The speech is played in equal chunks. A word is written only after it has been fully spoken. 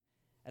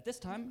At this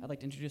time, I'd like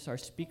to introduce our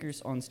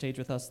speakers on stage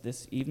with us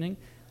this evening.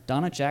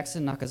 Donna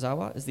Jackson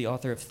Nakazawa is the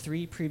author of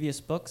 3 previous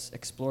books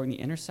exploring the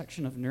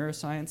intersection of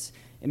neuroscience,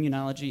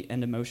 immunology,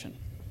 and emotion.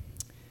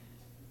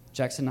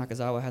 Jackson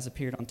Nakazawa has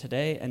appeared on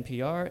Today,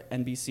 NPR,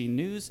 NBC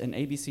News, and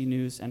ABC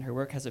News, and her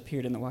work has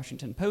appeared in the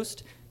Washington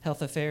Post,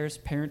 Health Affairs,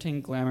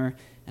 Parenting, Glamour,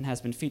 and has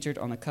been featured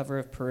on the cover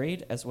of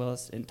Parade as well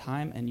as in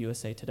Time and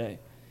USA Today.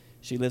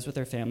 She lives with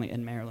her family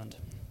in Maryland.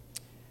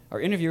 Our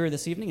interviewer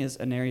this evening is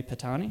Aneri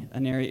Patani.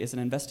 Aneri is an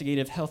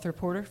investigative health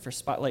reporter for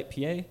Spotlight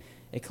PA,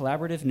 a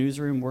collaborative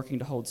newsroom working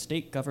to hold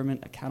state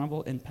government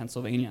accountable in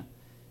Pennsylvania.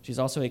 She's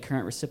also a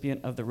current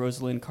recipient of the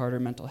Rosalind Carter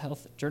Mental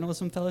Health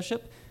Journalism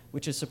Fellowship,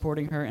 which is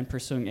supporting her in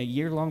pursuing a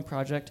year-long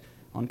project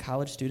on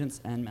college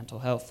students and mental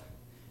health.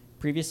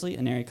 Previously,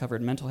 Aneri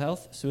covered mental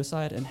health,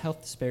 suicide, and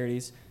health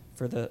disparities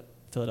for the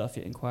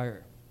Philadelphia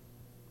Inquirer.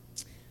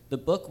 The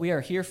book we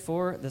are here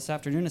for this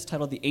afternoon is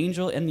titled The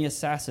Angel and the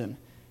Assassin,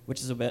 which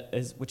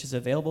is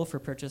available for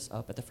purchase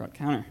up at the front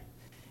counter.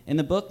 In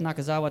the book,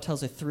 Nakazawa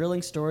tells a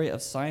thrilling story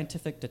of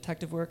scientific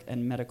detective work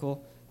and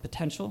medical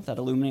potential that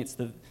illuminates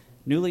the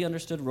newly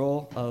understood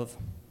role of,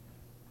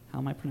 how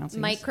am I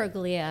pronouncing this?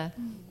 Microglia.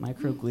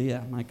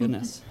 Microglia, my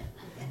goodness.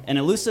 An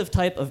elusive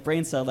type of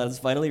brain cell that is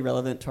vitally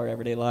relevant to our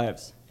everyday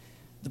lives.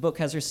 The book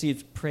has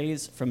received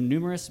praise from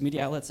numerous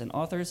media outlets and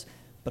authors,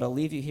 but I'll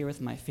leave you here with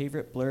my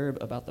favorite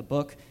blurb about the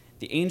book.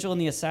 The Angel and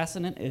the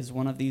Assassin is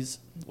one of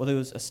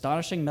those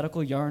astonishing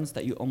medical yarns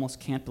that you almost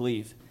can't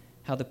believe.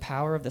 How the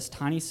power of this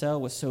tiny cell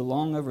was so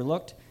long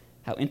overlooked,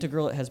 how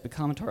integral it has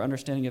become to our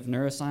understanding of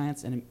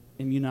neuroscience and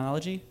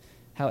immunology,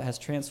 how it has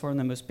transformed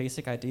the most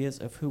basic ideas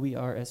of who we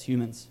are as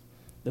humans.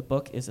 The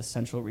book is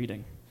essential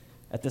reading.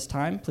 At this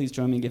time, please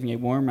join me in giving a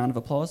warm round of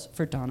applause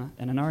for Donna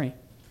and Aneri.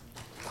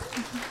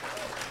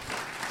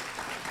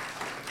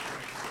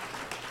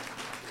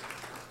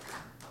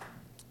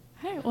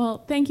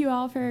 Well, thank you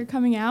all for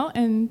coming out,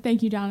 and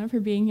thank you, Donna, for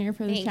being here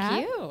for the chat.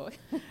 Thank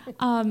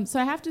you. So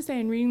I have to say,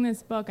 in reading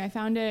this book, I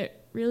found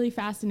it really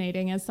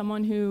fascinating. As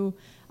someone who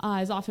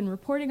is often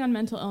reporting on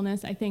mental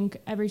illness, I think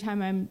every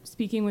time I'm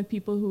speaking with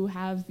people who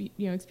have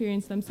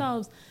experienced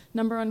themselves,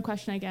 number one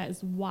question I get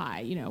is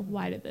why?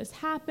 Why did this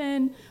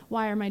happen?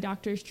 Why are my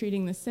doctors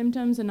treating the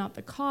symptoms and not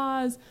the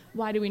cause?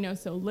 Why do we know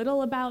so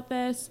little about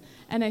this?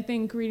 And I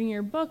think reading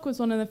your book was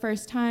one of the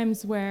first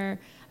times where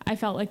I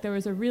felt like there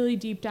was a really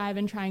deep dive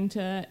in trying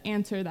to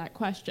answer that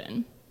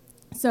question.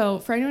 So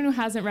for anyone who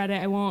hasn't read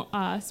it, I won't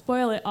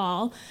spoil it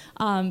all,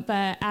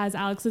 but as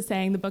Alex was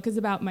saying, the book is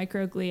about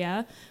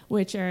microglia,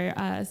 which are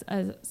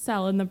a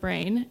cell in the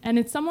brain, and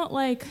it's somewhat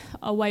like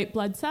a white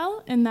blood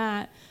cell in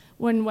that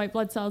when white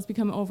blood cells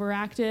become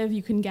overactive,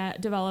 you can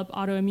develop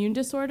autoimmune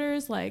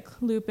disorders like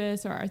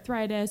lupus or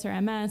arthritis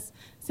or MS.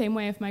 Same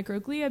way if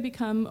microglia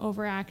become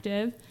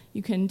overactive,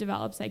 you can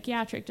develop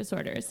psychiatric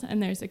disorders,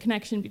 and there's a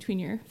connection between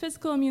your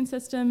physical immune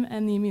system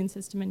and the immune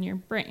system in your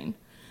brain.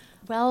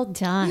 Well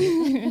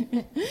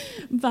done.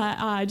 But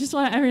I just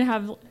want to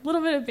have a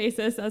little bit of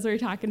basis as we're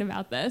talking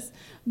about this.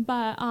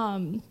 But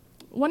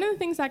one of the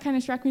things that kind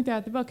of struck me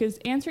throughout the book is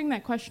answering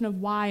that question of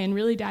why and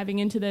really diving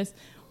into this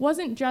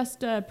wasn't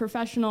just a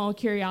professional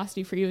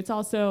curiosity for you, it's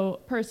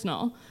also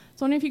personal.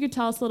 So I wonder if you could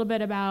tell us a little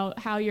bit about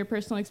how your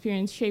personal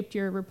experience shaped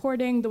your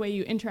reporting, the way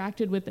you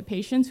interacted with the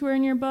patients who are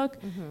in your book,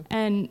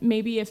 and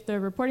maybe if the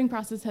reporting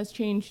process has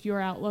changed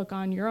your outlook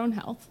on your own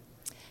health.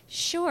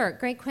 Sure,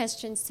 great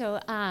question. So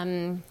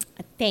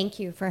thank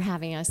you for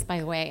having us, by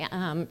the way.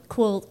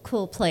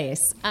 Cool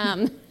place.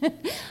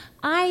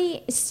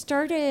 I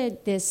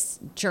started this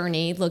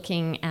journey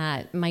looking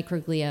at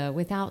microglia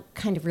without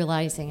kind of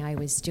realizing I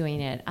was doing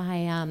it.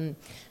 I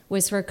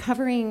was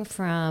recovering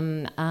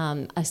from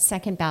a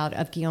second bout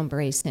of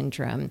Guillain-Barré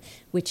syndrome,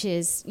 which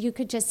is, you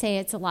could just say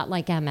it's a lot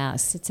like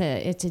MS.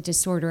 It's a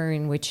disorder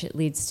in which it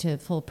leads to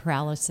full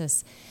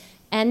paralysis.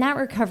 And that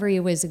recovery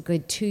was a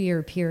good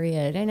 2-year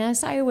period. And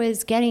as I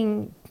was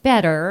getting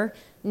better,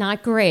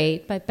 not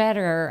great, but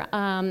better,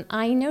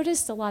 I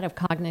noticed a lot of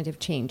cognitive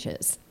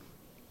changes.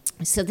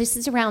 So this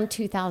is around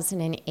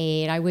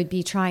 2008. I would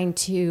be trying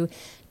to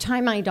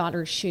tie my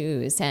daughter's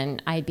shoes,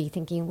 and I'd be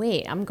thinking,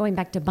 wait, I'm going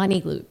back to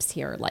bunny loops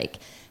here. Like,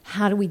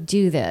 how do we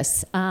do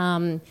this?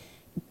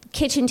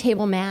 Kitchen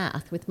table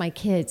math with my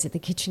kids at the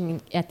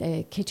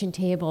kitchen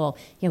table,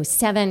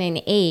 7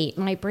 and 8,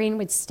 my brain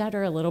would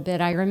stutter a little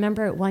bit. I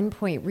remember at one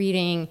point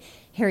reading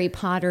Harry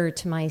Potter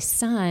to my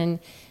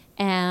son,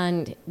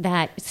 and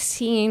that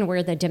scene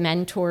where the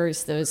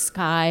Dementors, those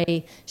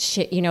sky,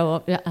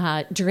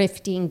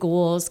 drifting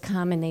ghouls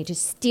come and they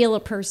just steal a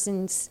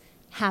person's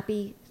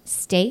happy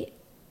state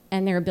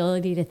and their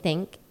ability to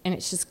think, and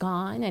it's just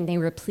gone, and they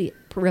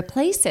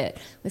replace it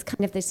with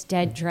kind of this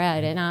dead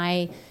dread. And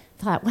I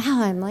thought,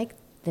 wow, I'm like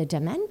the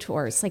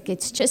Dementors. Like,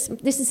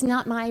 this is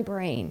not my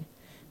brain.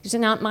 These are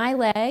not my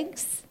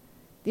legs.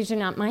 These are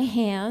not my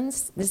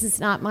hands. This is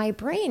not my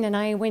brain. And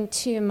I went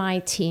to my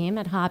team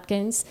at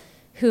Hopkins,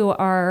 who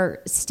are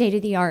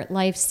state-of-the-art,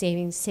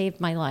 life-saving, saved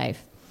my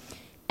life.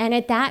 And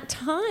at that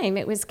time,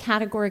 it was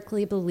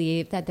categorically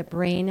believed that the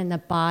brain and the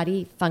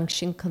body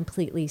function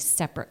completely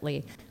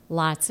separately.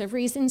 Lots of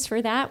reasons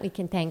for that. We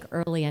can thank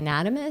early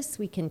anatomists.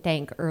 We can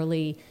thank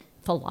early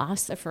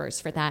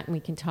philosophers for that, and we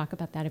can talk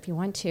about that if you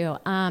want to.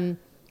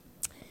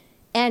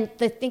 And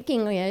the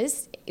thinking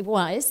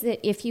was that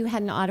if you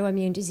had an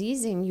autoimmune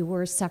disease and you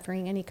were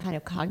suffering any kind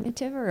of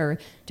cognitive or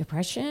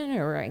depression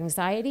or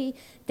anxiety,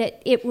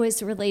 that it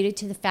was related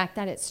to the fact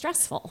that it's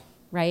stressful,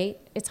 right?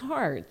 It's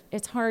hard.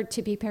 It's hard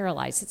to be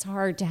paralyzed. It's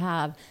hard to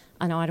have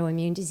an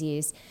autoimmune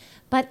disease.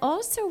 But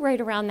also right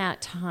around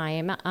that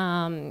time,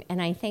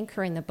 and I thank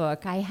her in the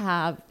book, I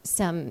have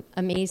some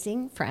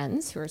amazing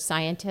friends who are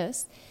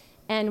scientists.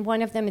 And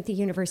one of them at the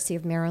University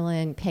of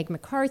Maryland, Peg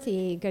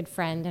McCarthy, a good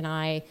friend, and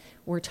I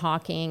were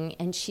talking,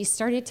 and she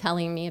started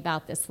telling me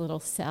about this little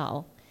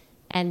cell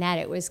and that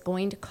it was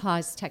going to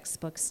cause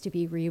textbooks to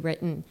be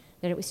rewritten,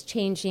 that it was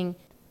changing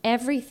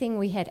everything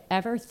we had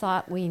ever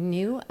thought we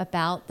knew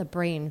about the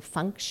brain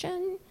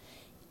function,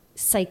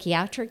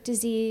 psychiatric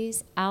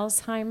disease,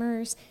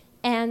 Alzheimer's,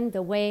 and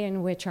the way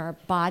in which our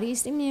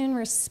body's immune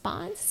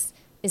response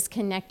is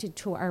connected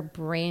to our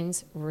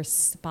brain's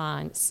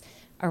response.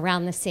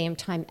 Around the same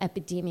time,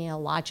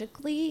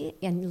 epidemiologically,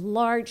 a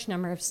large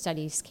number of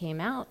studies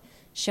came out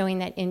showing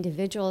that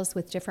individuals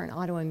with different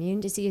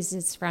autoimmune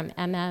diseases, from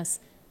MS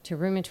to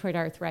rheumatoid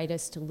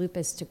arthritis to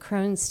lupus to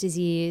Crohn's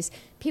disease,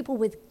 people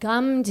with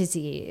gum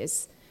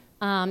disease,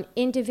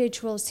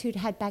 individuals who'd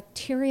had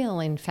bacterial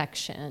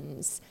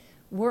infections,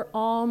 were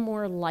all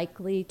more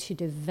likely to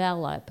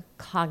develop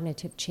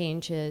cognitive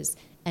changes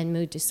and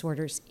mood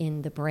disorders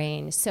in the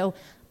brain. So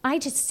I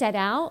just set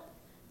out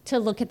to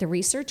look at the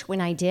research.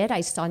 When I did,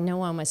 I saw no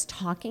one was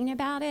talking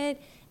about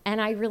it, and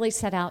I really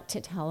set out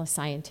to tell a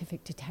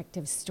scientific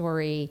detective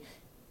story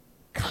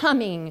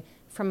coming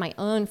from my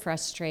own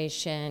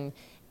frustration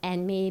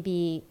and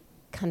maybe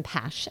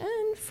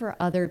compassion for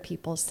other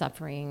people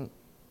suffering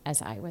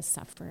as I was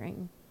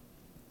suffering.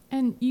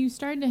 And you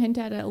started to hint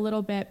at it a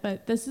little bit,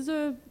 but this is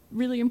a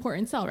really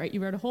important cell, right?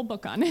 You wrote a whole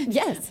book on it.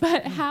 Yes.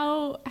 But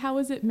how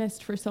was it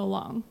missed for so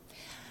long?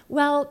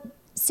 Well,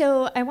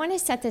 so I want to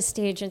set the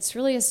stage. It's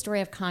really a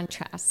story of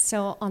contrast.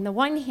 So on the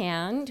one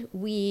hand,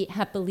 we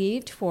have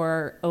believed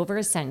for over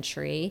a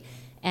century,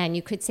 and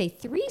you could say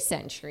 3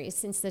 centuries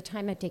since the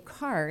time of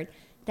Descartes,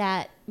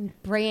 that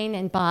brain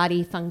and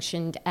body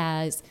functioned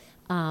as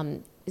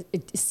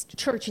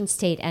church and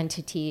state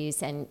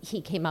entities, and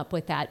he came up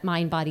with that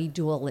mind-body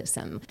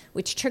dualism,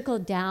 which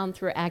trickled down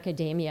through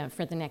academia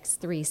for the next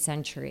 3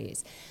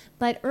 centuries.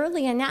 But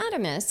early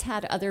anatomists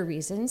had other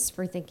reasons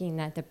for thinking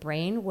that the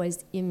brain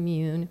was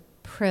immune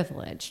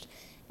privileged,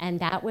 and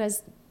that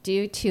was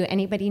due to,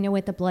 anybody know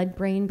what the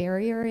blood-brain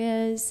barrier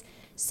is?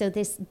 So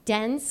this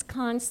dense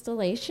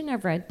constellation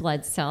of red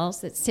blood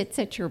cells that sits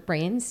at your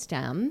brain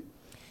stem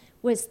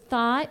was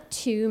thought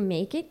to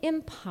make it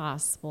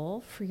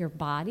impossible for your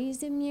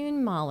body's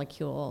immune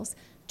molecules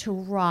to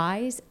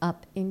rise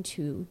up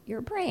into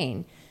your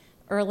brain.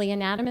 Early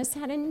anatomists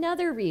had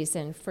another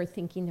reason for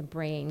thinking the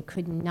brain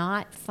could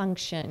not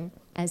function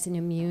as an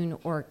immune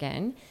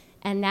organ,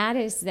 and that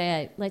is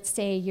that, let's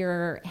say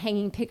you're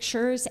hanging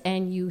pictures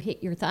and you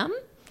hit your thumb,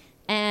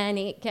 and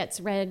it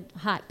gets red,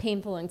 hot,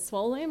 painful, and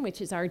swollen,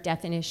 which is our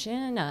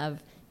definition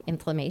of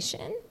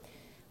inflammation.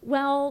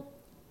 Well,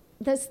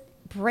 the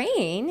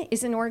brain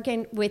is an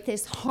organ with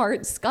this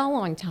hard skull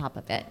on top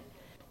of it.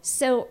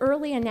 So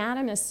early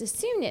anatomists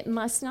assumed it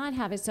must not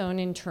have its own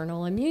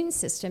internal immune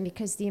system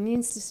because the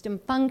immune system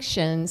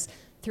functions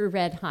through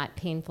red, hot,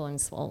 painful,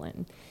 and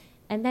swollen.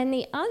 And then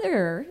the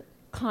other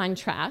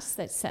contrast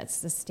that sets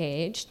the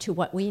stage to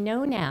what we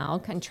know now,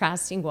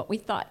 contrasting what we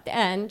thought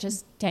then,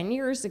 just 10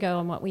 years ago,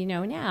 and what we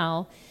know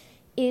now,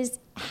 is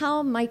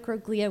how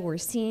microglia were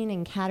seen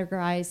and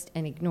categorized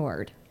and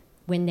ignored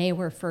when they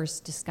were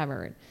first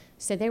discovered.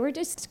 So they were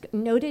just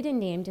noted and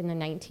named in the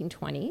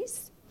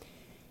 1920s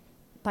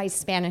by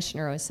Spanish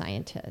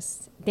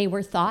neuroscientists. They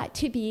were thought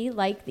to be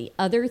like the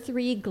other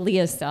 3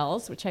 glia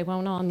cells, which I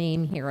won't all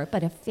name here,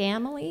 but a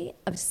family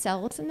of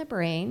cells in the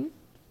brain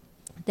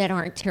that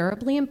aren't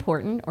terribly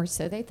important, or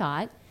so they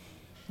thought,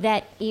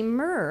 that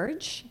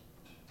emerge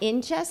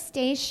in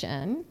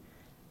gestation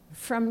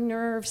from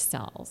nerve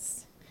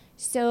cells.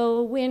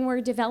 So when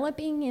we're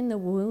developing in the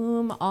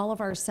womb, all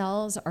of our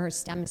cells are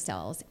stem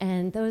cells,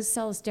 and those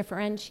cells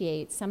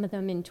differentiate, some of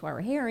them into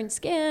our hair and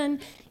skin,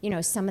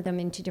 some of them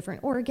into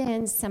different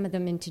organs, some of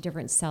them into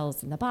different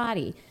cells in the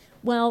body.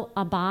 Well,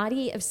 a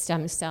body of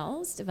stem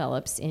cells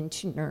develops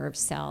into nerve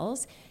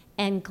cells,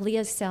 and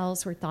glia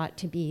cells were thought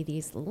to be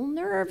these little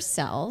nerve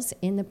cells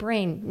in the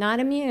brain, not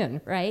immune,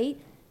 right?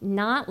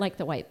 Not like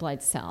the white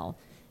blood cell,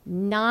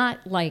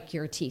 not like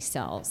your T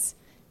cells.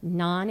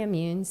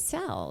 Non-immune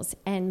cells.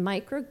 And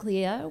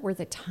microglia were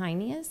the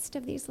tiniest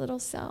of these little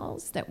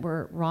cells that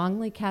were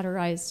wrongly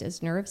categorized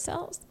as nerve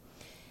cells.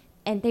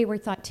 And they were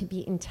thought to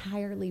be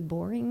entirely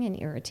boring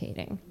and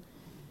irritating.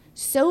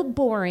 So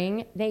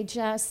boring, they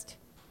just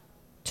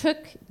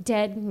took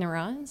dead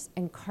neurons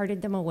and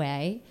carted them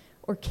away,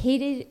 or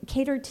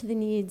cater to the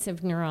needs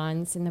of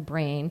neurons in the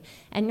brain.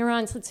 And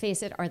neurons, let's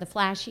face it, are the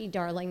flashy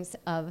darlings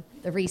of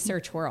the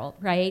research world,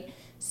 right?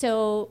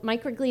 So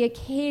microglia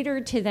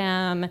catered to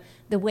them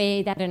the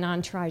way that an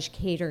entourage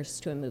caters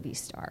to a movie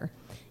star.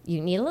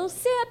 You need a little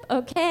sip,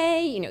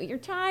 okay, you're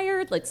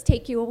tired, let's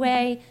take you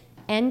away,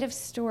 end of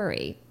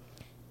story.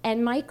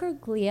 And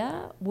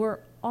microglia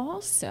were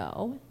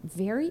also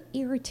very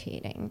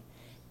irritating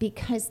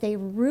because they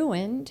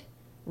ruined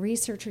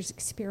researchers'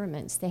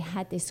 experiments. They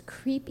had this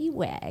creepy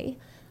way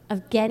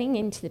of getting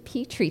into the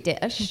petri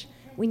dish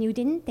when you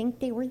didn't think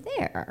they were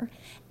there.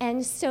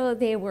 And so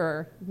they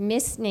were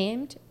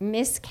misnamed,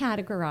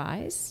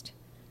 miscategorized,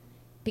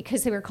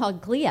 because they were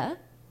called glia,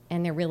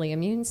 and they're really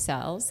immune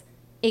cells,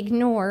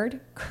 ignored,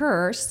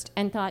 cursed,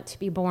 and thought to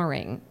be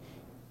boring.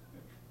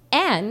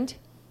 And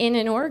in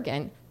an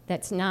organ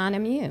that's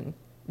non-immune.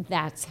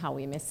 That's how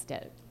we missed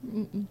it.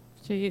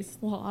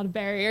 Jeez, a lot of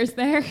barriers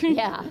there.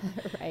 Yeah,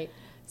 right.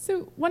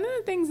 So one of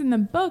the things in the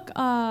book,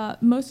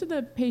 most of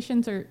the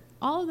patients, or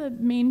all of the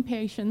main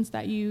patients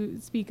that you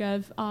speak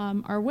of,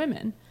 are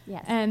women.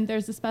 Yes. And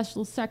there's a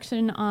special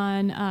section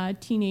on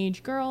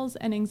teenage girls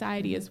and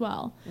anxiety as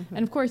well. Mm-hmm.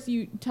 And of course,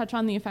 you touch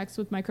on the effects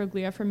with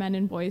microglia for men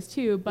and boys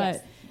too, but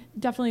yes,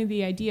 definitely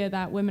the idea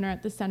that women are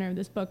at the center of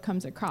this book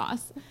comes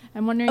across.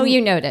 I'm wondering. Oh,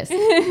 you noticed.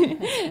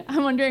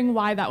 I'm wondering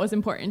why that was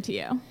important to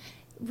you.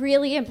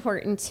 Really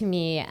important to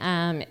me.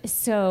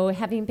 So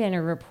having been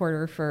a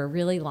reporter for a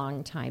really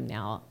long time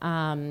now,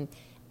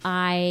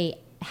 I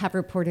have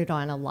reported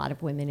on a lot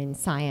of women in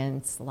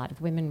science, a lot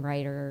of women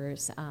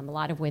writers, a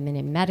lot of women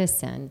in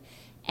medicine.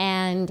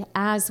 And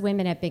as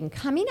women have been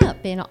coming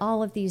up in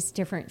all of these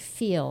different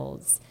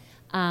fields,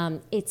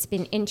 it's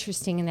been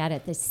interesting in that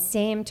at the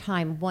same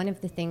time, one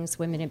of the things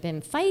women have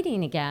been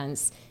fighting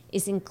against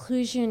is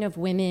inclusion of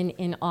women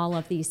in all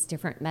of these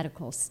different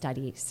medical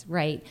studies,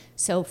 right?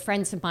 So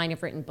friends of mine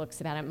have written books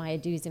about it. Maya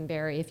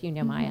Dusenberry, if you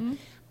know Maya,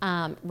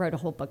 wrote a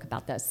whole book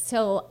about this.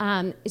 So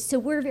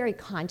we're very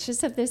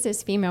conscious of this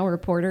as female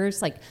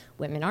reporters, like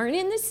women aren't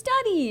in the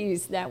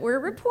studies that we're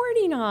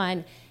reporting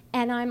on.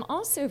 And I'm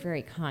also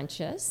very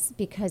conscious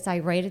because I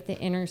write at the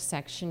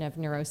intersection of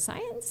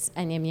neuroscience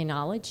and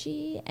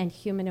immunology and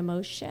human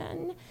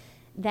emotion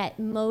that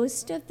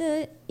most of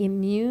the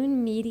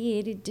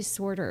immune-mediated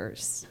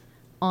disorders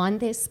on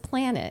this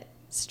planet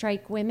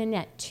strike women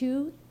at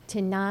 2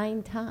 to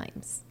 9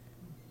 times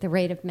the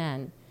rate of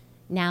men.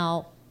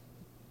 Now,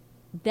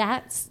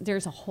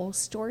 there's a whole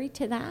story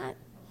to that.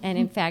 And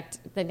in fact,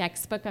 the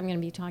next book, I'm going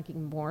to be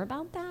talking more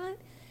about that.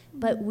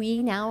 But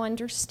we now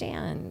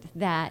understand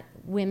that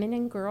women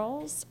and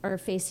girls are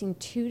facing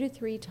 2 to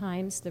 3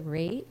 times the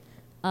rate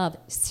of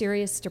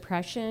serious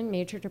depression,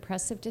 major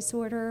depressive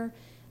disorder,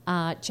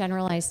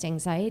 generalized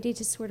anxiety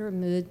disorder,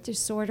 mood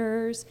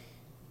disorders,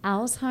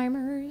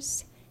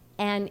 Alzheimer's,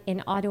 and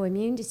in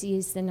autoimmune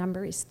disease, the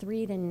number is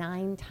 3 to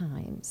 9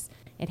 times.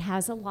 It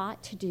has a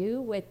lot to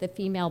do with the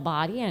female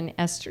body and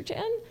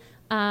estrogen,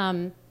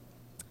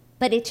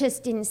 but it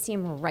just didn't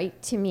seem right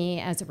to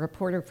me as a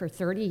reporter for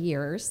 30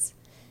 years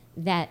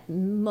that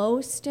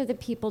most of the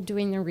people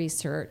doing the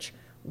research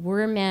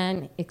were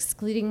men,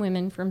 excluding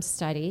women from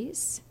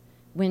studies,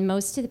 when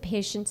most of the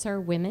patients are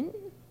women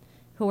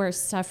who are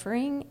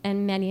suffering,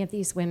 and many of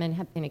these women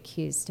have been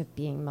accused of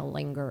being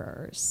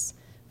malingerers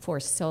for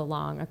so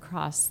long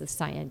across the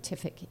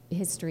scientific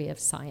history of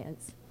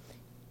science.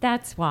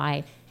 That's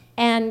why.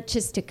 And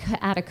just to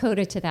add a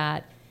coda to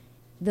that,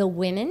 the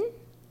women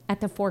at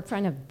the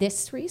forefront of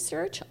this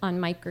research on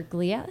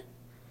microglia,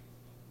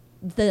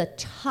 the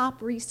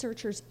top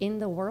researchers in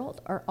the world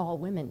are all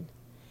women.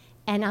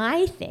 And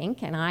I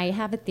think, and I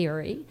have a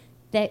theory,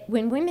 that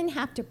when women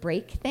have to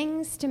break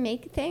things to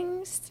make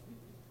things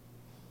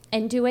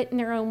and do it in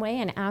their own way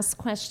and ask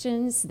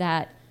questions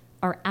that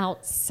are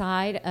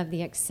outside of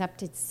the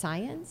accepted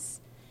science,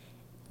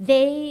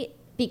 they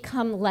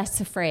become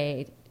less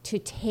afraid to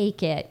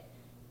take it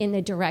in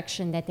the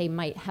direction that they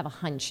might have a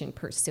hunch in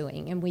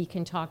pursuing, and we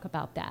can talk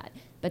about that.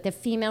 But the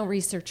female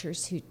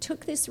researchers who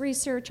took this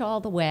research all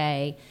the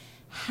way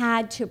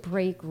had to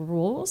break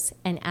rules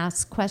and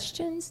ask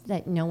questions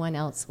that no one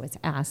else was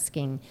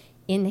asking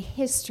in the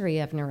history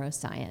of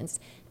neuroscience.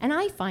 And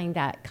I find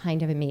that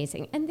kind of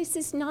amazing. And this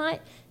is not,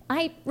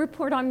 I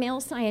report on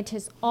male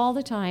scientists all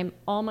the time,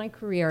 all my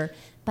career,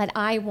 but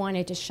I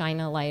wanted to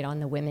shine a light on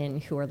the women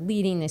who are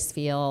leading this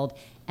field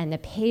and the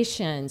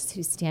patients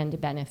who stand to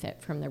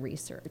benefit from the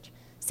research.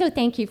 So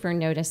thank you for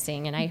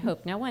noticing, and I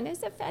hope no one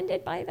is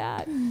offended by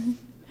that.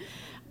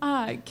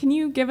 Can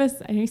you give us,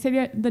 I know you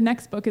said the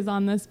next book is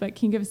on this, but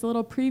can you give us a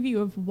little preview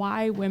of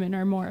why women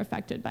are more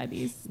affected by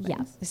these things?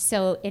 Yeah,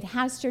 so it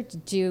has to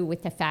do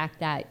with the fact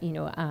that,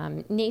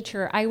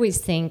 nature, I always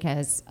think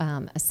as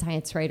a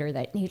science writer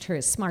that nature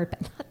is smart,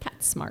 but not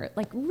that smart,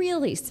 like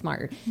really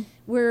smart.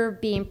 We're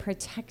being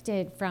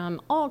protected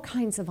from all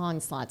kinds of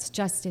onslaughts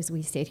just as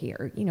we sit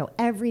here.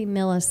 Every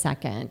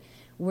millisecond,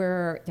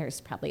 where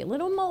there's probably a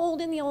little mold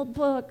in the old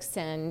books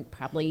and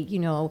probably,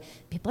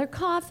 people are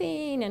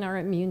coughing and our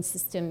immune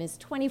system is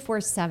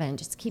 24/7,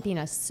 just keeping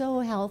us so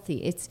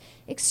healthy. It's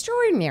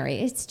extraordinary.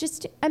 It's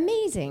just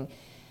amazing.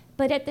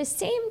 But at the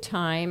same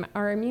time,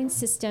 our immune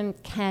system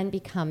can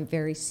become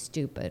very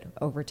stupid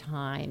over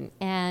time.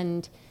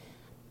 And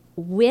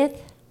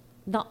with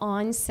the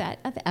onset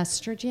of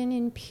estrogen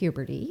in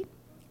puberty,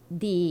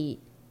 the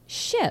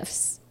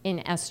shifts in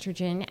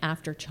estrogen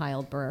after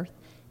childbirth,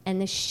 and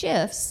the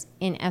shifts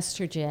in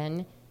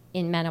estrogen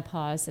in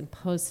menopause and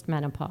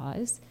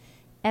postmenopause,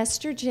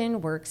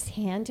 estrogen works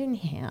hand in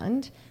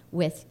hand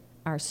with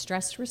our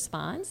stress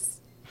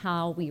response,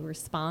 how we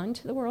respond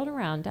to the world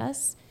around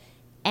us,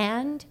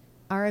 and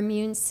our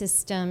immune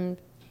system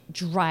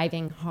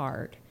driving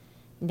hard.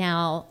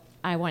 Now,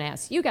 I want to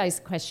ask you guys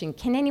a question.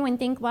 Can anyone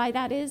think why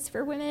that is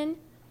for women?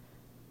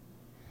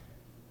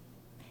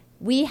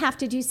 We have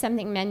to do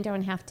something men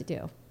don't have to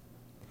do.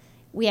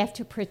 We have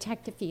to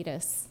protect the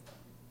fetus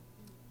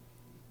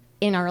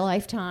in our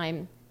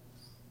lifetime,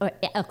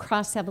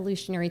 across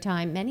evolutionary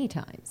time, many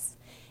times.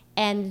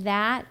 And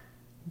that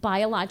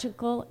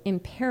biological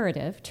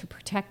imperative to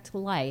protect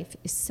life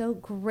is so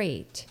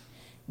great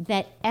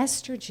that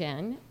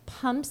estrogen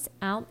pumps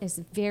out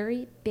this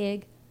very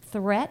big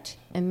threat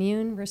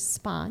immune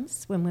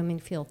response when women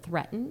feel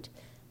threatened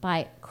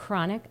by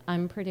chronic,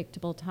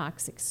 unpredictable,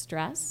 toxic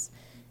stress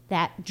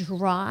that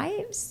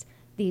drives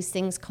these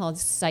things called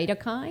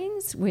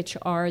cytokines, which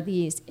are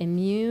these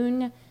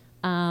immune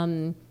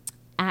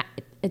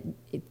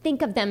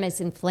think of them as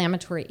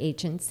inflammatory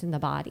agents in the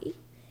body.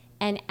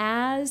 And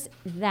as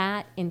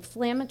that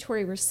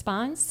inflammatory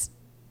response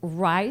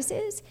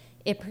rises,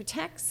 it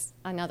protects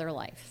another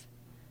life.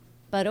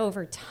 But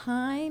over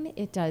time,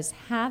 it does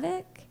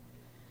havoc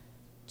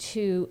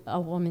to a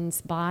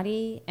woman's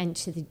body and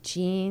to the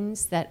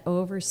genes that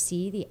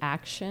oversee the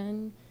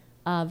action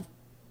of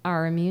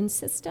our immune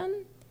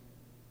system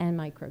and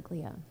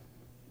microglia.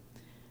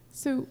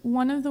 So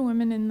one of the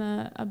women in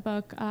the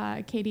book,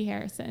 Katie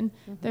Harrison,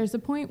 there's a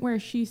point where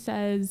she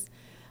says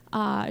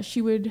she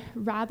would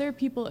rather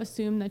people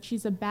assume that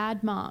she's a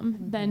bad mom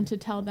than to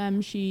tell them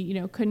she,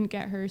 couldn't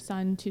get her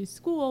son to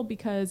school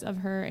because of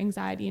her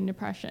anxiety and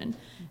depression.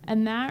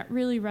 And that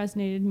really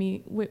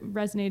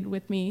resonated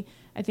with me.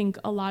 I think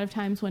a lot of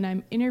times when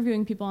I'm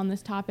interviewing people on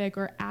this topic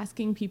or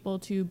asking people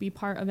to be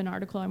part of an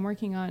article I'm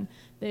working on,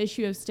 the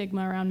issue of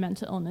stigma around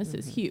mental illness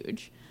is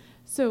huge.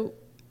 So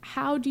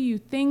how do you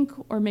think,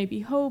 or maybe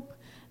hope,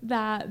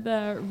 that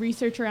the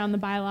research around the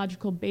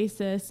biological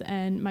basis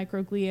and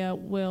microglia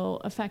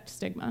will affect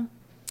stigma?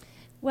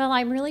 Well,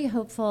 I'm really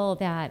hopeful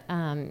that,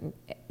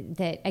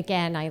 that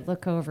again, I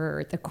look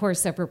over the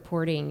course of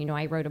reporting.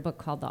 I wrote a book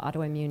called The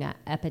Autoimmune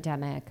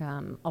Epidemic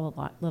a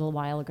little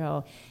while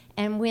ago.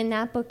 And when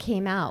that book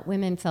came out,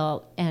 women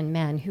felt, and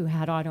men who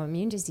had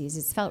autoimmune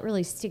diseases, felt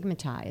really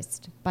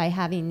stigmatized by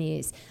having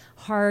these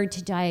hard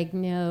to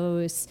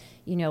diagnose,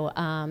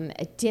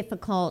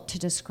 difficult to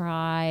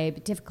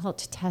describe, difficult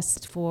to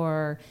test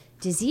for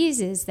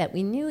diseases that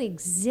we knew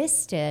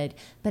existed,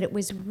 but it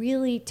was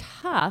really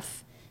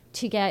tough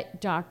to get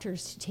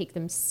doctors to take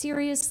them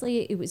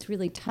seriously. It was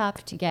really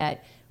tough to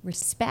get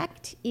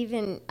respect,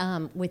 even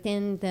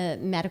within the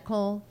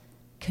medical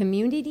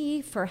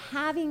community, for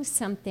having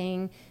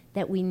something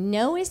that we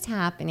know is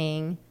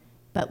happening,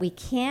 but we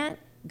can't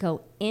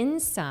go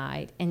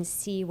inside and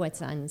see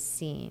what's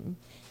unseen.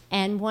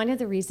 And one of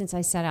the reasons I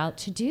set out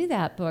to do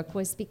that book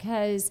was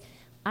because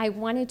I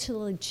wanted to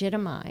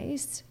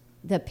legitimize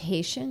the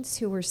patients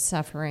who were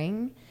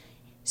suffering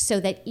so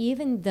that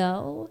even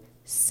though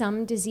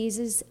some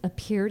diseases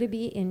appear to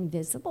be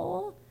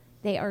invisible,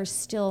 they are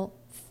still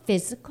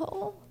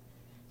physical,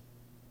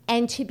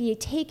 and to be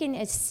taken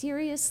as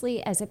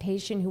seriously as a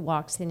patient who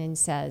walks in and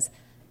says,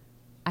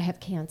 I have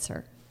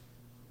cancer,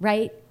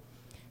 right?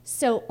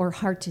 So, or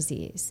heart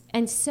disease.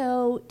 And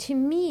so to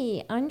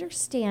me,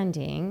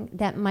 understanding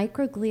that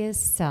microglia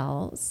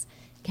cells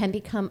can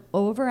become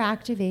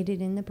overactivated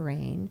in the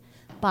brain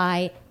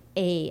by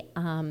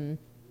an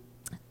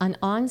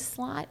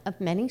onslaught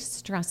of many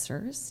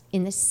stressors,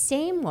 in the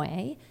same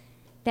way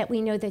that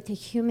we know that the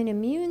human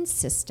immune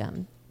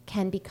system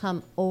can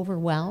become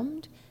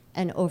overwhelmed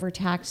and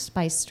overtaxed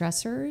by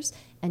stressors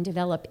and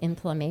develop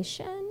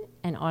inflammation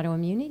and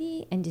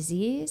autoimmunity and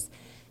disease,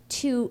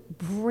 to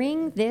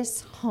bring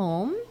this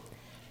home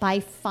by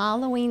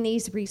following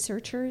these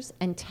researchers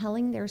and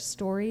telling their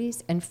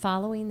stories and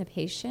following the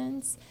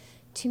patients,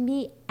 to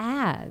me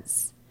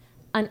adds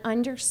an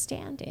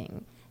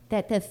understanding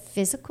that the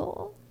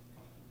physical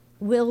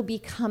will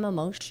become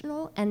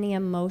emotional and the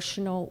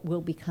emotional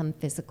will become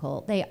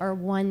physical. They are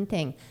one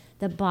thing.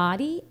 The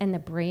body and the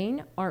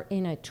brain are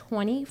in a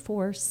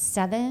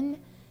 24/7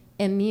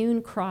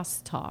 immune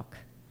crosstalk.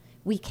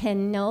 We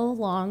can no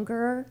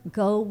longer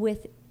go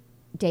with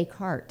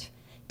Descartes.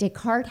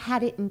 Descartes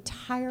had it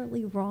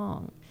entirely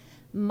wrong.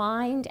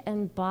 Mind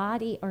and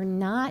body are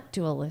not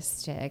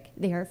dualistic.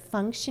 They are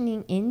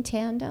functioning in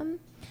tandem.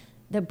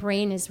 The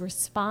brain is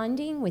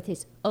responding with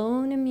its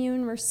own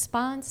immune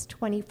response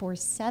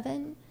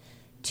 24/7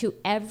 to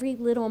every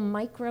little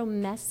micro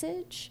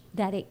message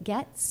that it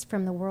gets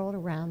from the world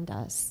around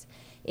us.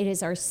 It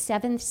is our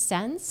seventh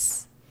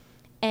sense,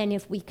 and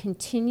if we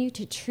continue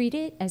to treat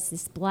it as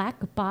this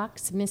black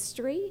box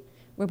mystery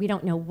where we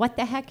don't know what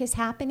the heck is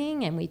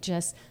happening and we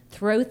just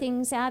throw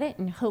things at it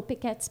and hope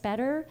it gets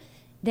better,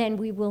 then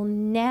we will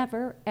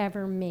never,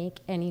 ever make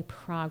any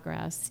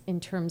progress in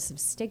terms of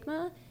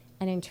stigma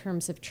and in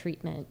terms of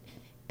treatment.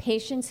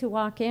 Patients who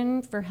walk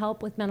in for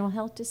help with mental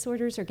health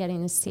disorders are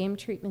getting the same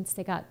treatments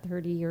they got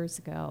 30 years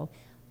ago,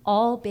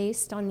 all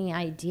based on the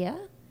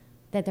idea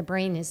that the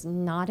brain is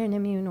not an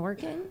immune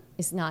organ,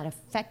 is not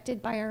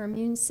affected by our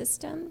immune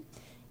system,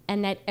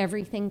 and that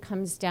everything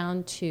comes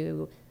down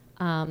to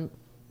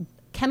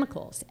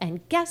chemicals.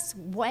 And guess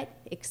what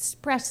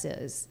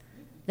expresses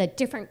the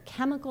different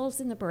chemicals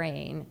in the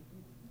brain?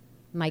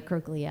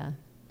 Microglia.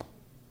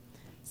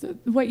 So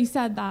what you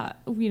said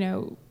that,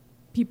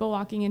 people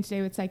walking in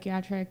today with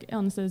psychiatric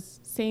illnesses,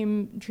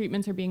 same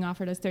treatments are being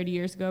offered as 30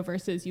 years ago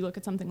versus you look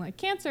at something like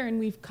cancer and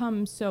we've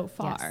come so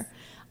far.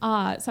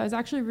 Yes. So I was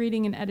actually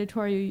reading an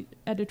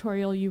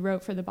editorial you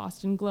wrote for the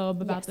Boston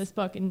Globe about this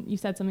book, and you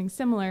said something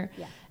similar.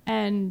 Yeah.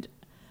 And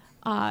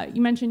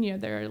you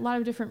mentioned, there are a lot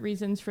of different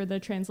reasons for the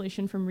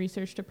translation from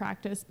research to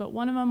practice, but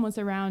one of them was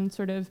around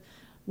sort of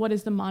what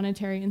is the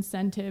monetary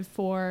incentive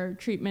for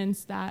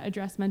treatments that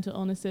address mental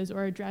illnesses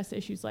or address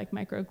issues like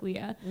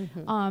microglia.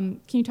 Mm-hmm.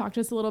 Can you talk to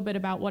us a little bit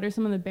about what are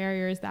some of the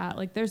barriers that,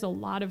 there's a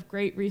lot of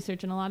great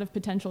research and a lot of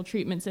potential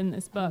treatments in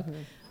this book.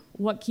 Mm-hmm.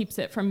 What keeps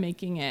it from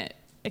making it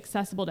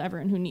accessible to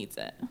everyone who needs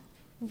it?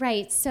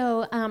 Right.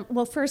 So,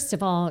 well, first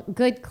of all,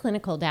 good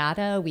clinical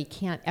data, we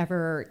can't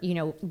ever,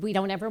 we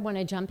don't ever want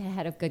to jump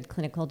ahead of good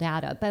clinical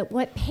data. But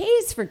what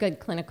pays for good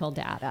clinical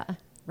data?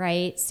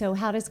 Right? So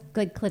how does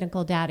good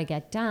clinical data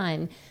get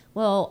done?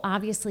 Well,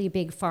 obviously,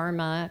 big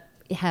pharma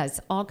has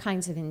all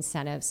kinds of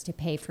incentives to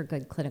pay for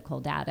good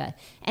clinical data,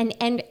 and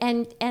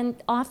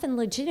often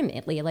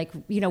legitimately,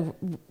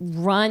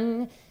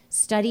 run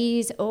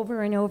studies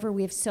over and over.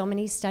 We have so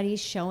many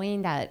studies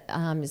showing that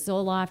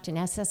Zoloft and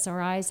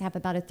SSRIs have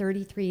about a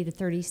 33 to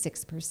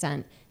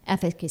 36%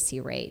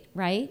 efficacy rate,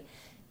 right?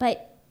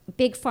 But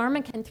big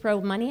pharma can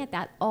throw money at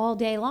that all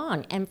day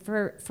long, and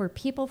for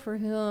people for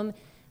whom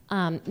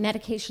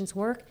medications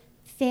work,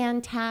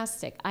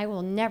 fantastic. I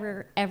will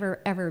never,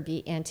 ever, ever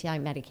be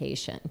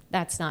anti-medication.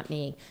 That's not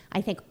me.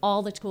 I think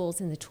all the tools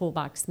in the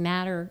toolbox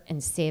matter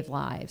and save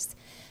lives.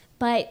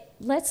 But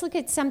let's look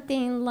at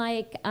something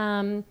like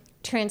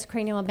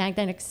transcranial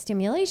magnetic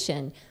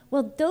stimulation.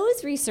 Well,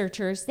 those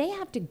researchers, they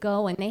have to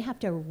go and they have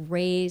to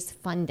raise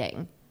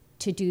funding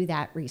to do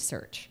that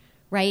research,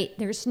 right?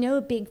 There's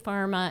no big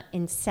pharma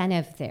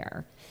incentive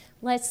there.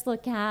 Let's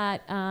look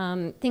at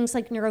things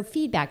like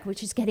neurofeedback,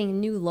 which is getting a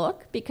new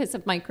look because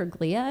of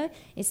microglia.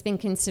 It's been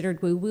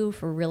considered woo-woo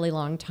for a really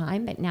long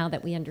time, but now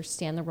that we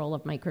understand the role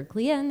of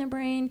microglia in the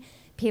brain,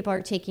 people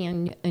are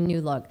taking a new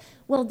look.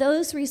 Well,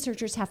 those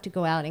researchers have to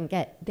go out and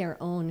get their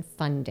own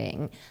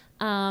funding.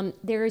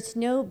 There is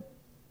no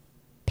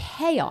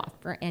payoff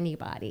for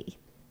anybody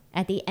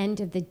at the end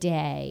of the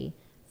day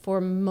for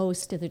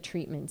most of the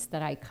treatments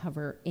that I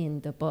cover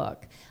in the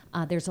book.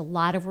 There's a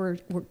lot of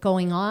work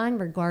going on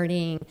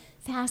regarding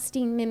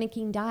fasting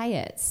mimicking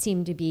diets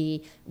seem to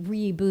be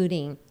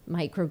rebooting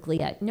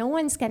microglia. No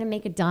one's going to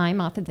make a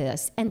dime off of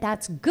this, and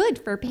that's good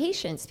for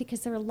patients because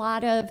there are a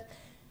lot of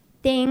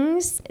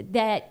things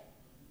that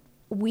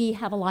we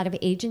have a lot of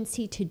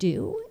agency to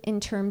do in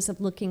terms of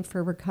looking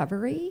for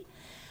recovery.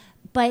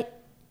 But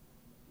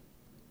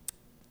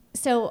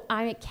so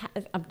I'm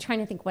trying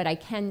to think what I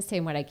can say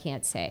and what I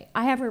can't say.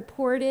 I have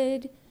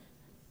reported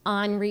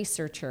on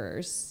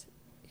researchers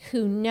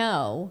who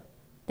know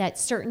that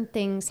certain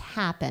things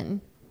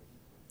happen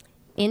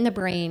in the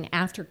brain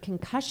after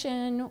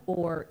concussion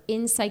or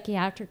in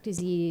psychiatric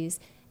disease,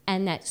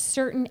 and that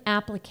certain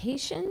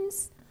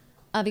applications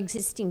of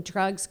existing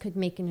drugs could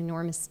make an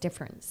enormous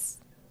difference.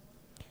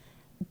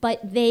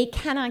 But they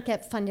cannot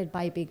get funded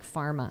by big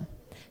pharma.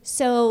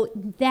 So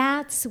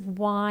that's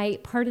why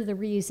part of the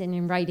reason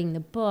in writing the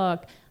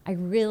book, I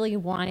really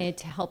wanted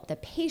to help the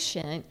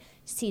patient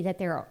see that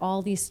there are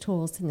all these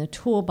tools in the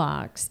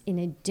toolbox in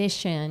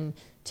addition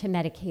to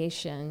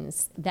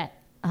medications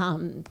that,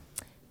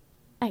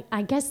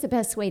 I guess the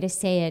best way to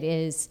say it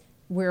is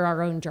we're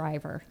our own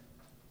driver.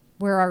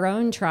 We're our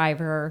own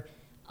driver.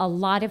 A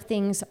lot of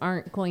things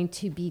aren't going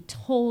to be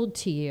told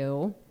to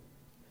you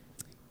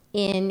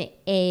in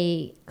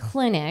a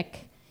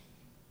clinic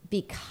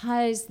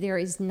because there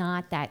is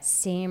not that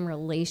same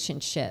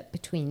relationship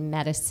between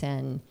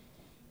medicine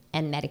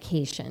and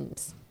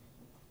medications.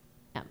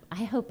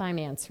 I hope I'm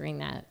answering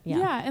that.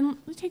 Yeah, and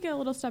let's take it a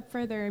little step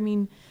further. I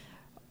mean,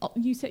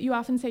 you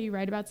often say you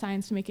write about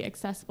science to make it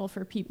accessible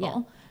for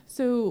people. Yeah.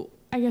 So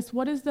I guess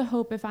what is the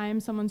hope if I am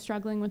someone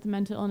struggling with a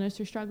mental illness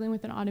or struggling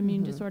with an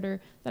autoimmune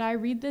disorder, that I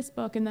read this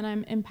book and then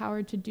I'm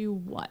empowered to do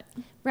what?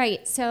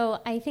 Right.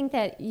 So I think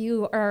that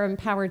you are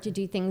empowered to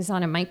do things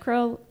on a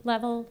micro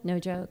level, no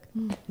joke,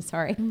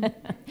 sorry,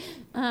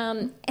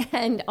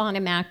 and on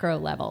a macro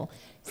level.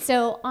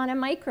 So on a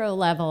micro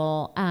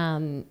level,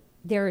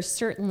 there are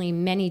certainly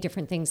many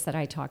different things that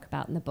I talk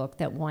about in the book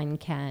that one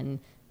can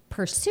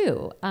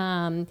pursue.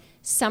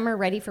 Some are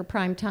ready for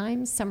prime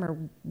time. Some are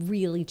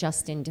really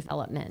just in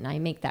development. And I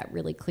make that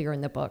really clear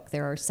in the book.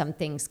 There are some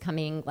things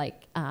coming,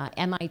 like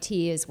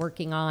MIT is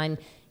working on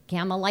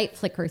gamma light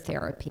flicker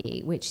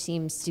therapy, which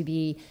seems to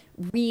be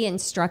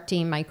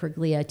re-instructing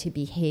microglia to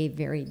behave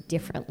very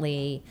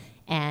differently.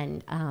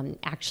 And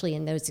actually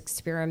in those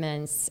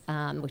experiments,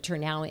 which are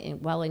now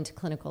well into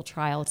clinical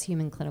trials,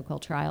 human clinical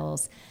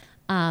trials,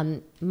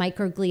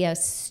 microglia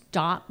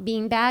stop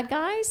being bad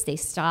guys. They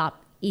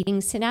stop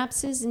eating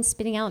synapses and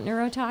spitting out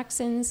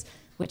neurotoxins,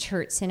 which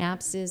hurt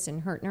synapses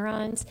and hurt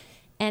neurons.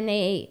 And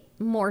they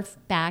morph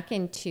back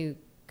into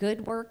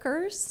good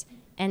workers,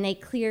 and they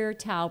clear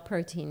tau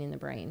protein in the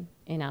brain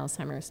in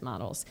Alzheimer's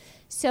models.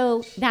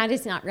 So that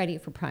is not ready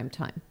for prime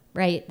time,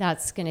 right?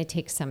 That's going to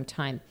take some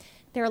time.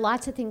 There are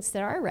lots of things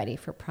that are ready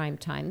for prime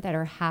time that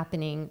are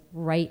happening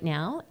right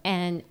now,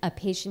 and a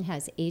patient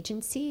has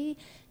agency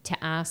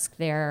to ask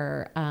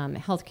their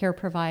healthcare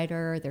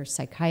provider, their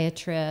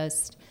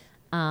psychiatrist,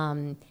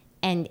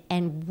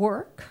 and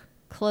work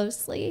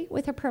closely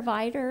with a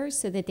provider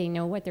so that they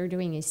know what they're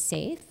doing is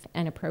safe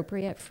and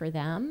appropriate for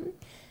them.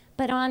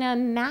 But on a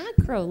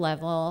macro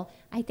level,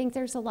 I think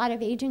there's a lot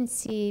of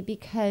agency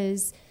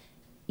because,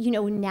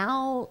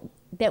 now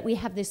that we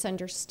have this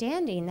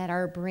understanding that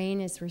our brain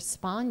is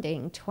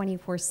responding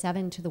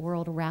 24/7 to the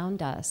world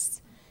around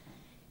us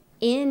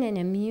in an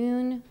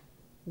immune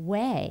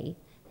way,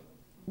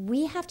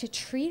 we have to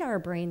treat our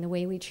brain the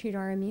way we treat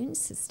our immune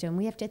system.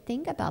 We have to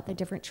think about the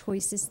different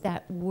choices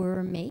that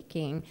we're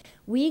making.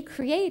 We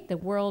create the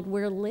world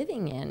we're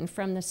living in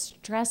from the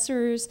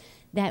stressors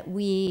that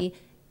we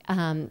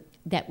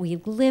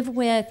live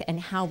with and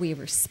how we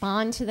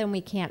respond to them.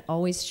 We can't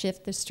always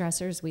shift the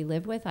stressors we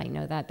live with. I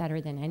know that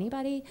better than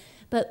anybody.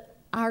 But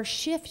our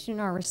shift in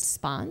our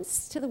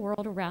response to the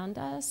world around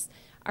us,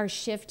 our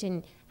shift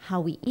in how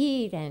we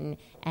eat and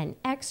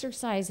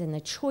exercise and the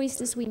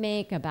choices we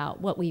make about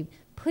what we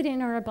put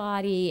in our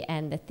body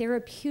and the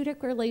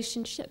therapeutic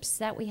relationships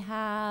that we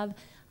have,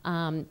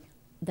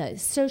 the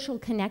social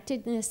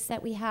connectedness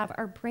that we have,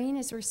 our brain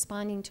is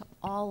responding to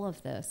all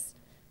of this.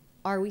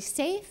 Are we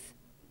safe?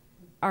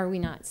 Are we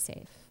not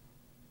safe?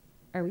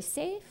 Are we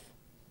safe?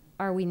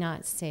 Are we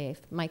not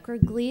safe?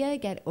 Microglia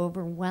get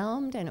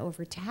overwhelmed and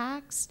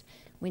overtaxed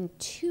when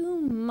too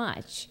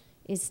many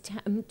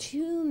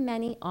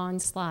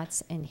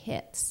onslaughts and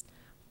hits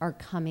are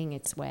coming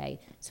its way.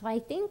 So I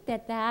think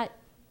that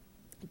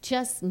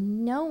just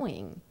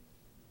knowing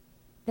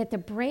that the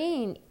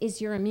brain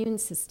is your immune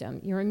system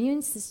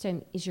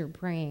is your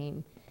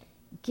brain,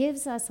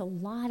 gives us a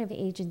lot of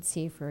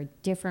agency for a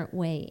different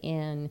way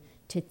in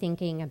to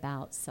thinking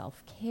about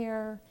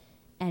self-care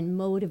and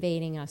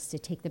motivating us to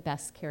take the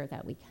best care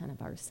that we can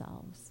of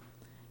ourselves.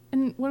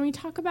 And when we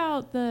talk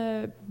about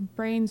the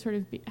brain sort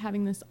of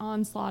having this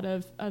onslaught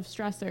of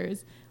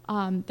stressors,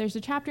 there's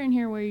a chapter in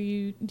here where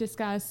you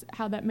discuss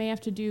how that may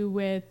have to do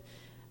with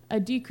a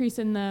decrease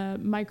in the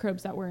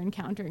microbes that we're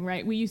encountering,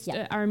 right?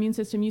 Our immune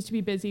system used to be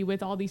busy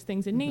with all these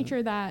things in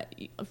nature that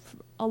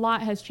a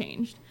lot has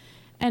changed.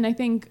 And I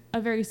think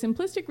a very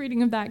simplistic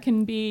reading of that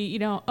can be,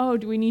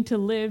 do we need to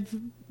live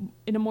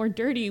in a more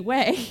dirty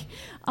way?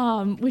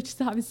 Which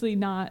is obviously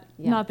not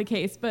the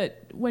case.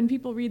 But when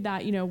people read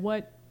that,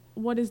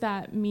 what does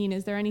that mean?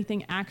 Is there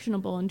anything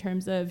actionable in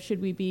terms of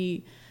should we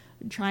be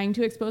trying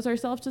to expose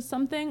ourselves to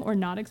something or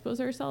not expose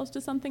ourselves to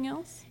something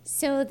else?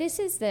 So this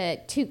is the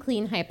too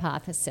clean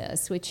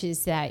hypothesis, which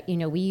is that,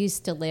 we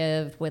used to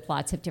live with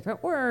lots of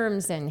different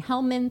worms and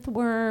helminth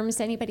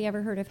worms. Anybody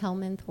ever heard of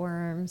helminth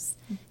worms?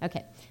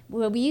 Okay.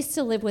 Well, we used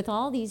to live with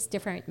all these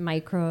different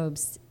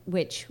microbes,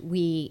 which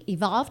we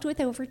evolved with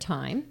over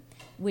time,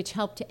 which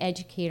helped to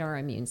educate our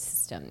immune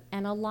system.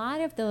 And a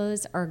lot of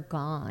those are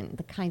gone,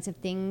 the kinds of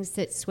things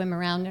that swim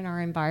around in our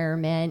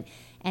environment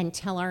and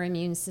tell our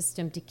immune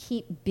system to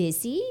keep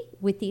busy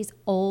with these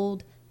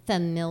old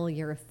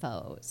familiar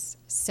foes.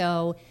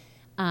 So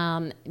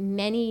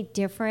many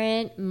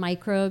different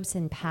microbes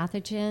and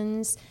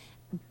pathogens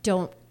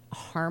don't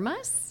harm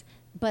us,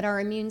 but our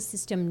immune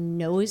system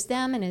knows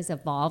them and has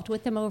evolved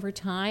with them over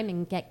time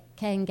and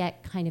can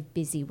get kind of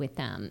busy with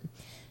them.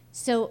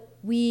 So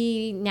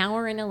we now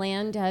are in a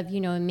land of,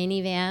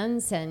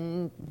 minivans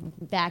and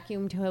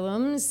vacuumed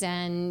homes,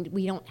 and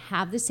we don't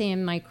have the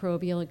same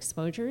microbial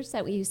exposures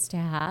that we used to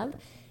have.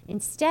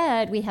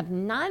 Instead, we have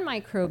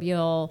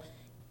non-microbial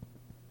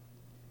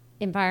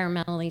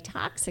environmentally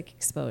toxic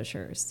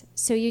exposures.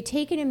 So you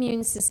take an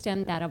immune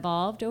system that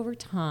evolved over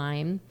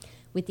time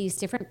with these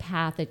different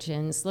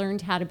pathogens,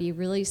 learned how to be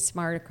really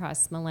smart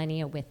across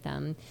millennia with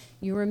them.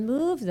 You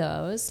remove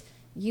those.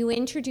 You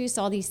introduce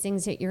all these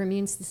things that your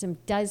immune system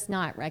does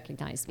not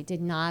recognize. We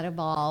did not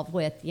evolve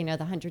with, the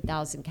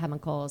 100,000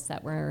 chemicals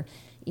that were,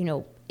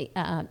 in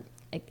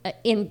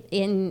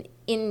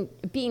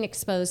being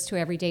exposed to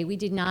every day. We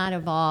did not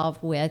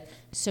evolve with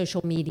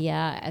social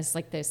media as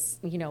like this,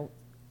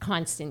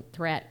 constant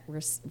threat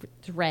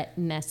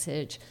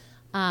message.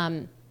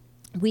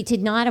 We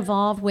did not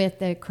evolve with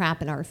the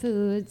crap in our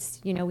foods.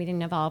 We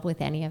didn't evolve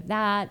with any of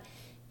that.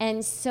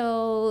 And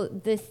so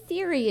the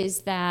theory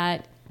is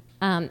that,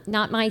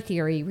 not my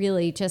theory,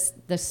 really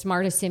just the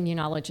smartest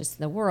immunologists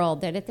in the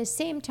world, that at the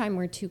same time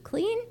we're too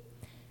clean,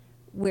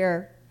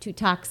 we're too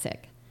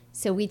toxic.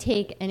 So we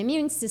take an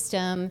immune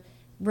system,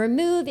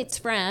 remove its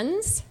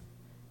friends,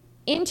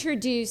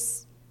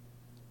 introduce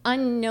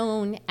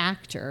unknown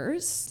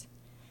actors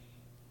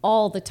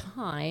all the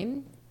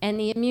time, and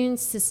the immune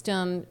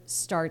system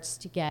starts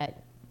to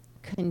get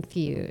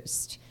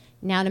confused.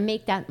 Now, to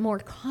make that more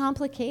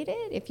complicated,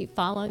 if you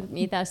followed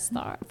me thus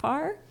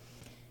far,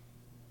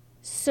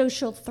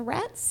 social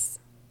threats.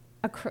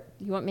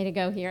 You want me to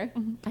go here?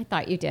 Mm-hmm. I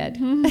thought you did.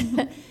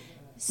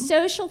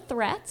 Social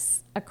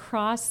threats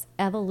across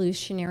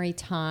evolutionary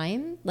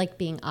time, like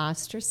being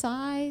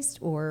ostracized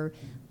or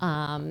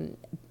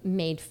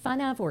made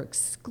fun of or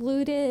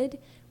excluded,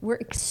 were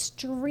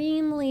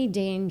extremely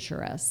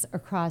dangerous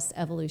across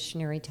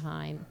evolutionary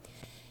time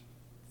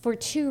for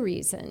two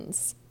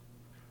reasons.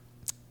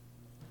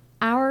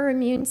 Our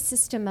immune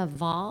system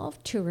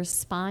evolved to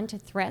respond to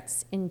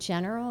threats in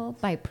general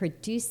by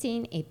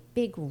producing a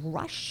big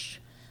rush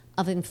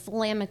of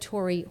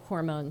inflammatory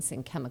hormones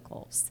and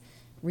chemicals.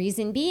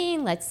 Reason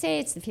being, let's say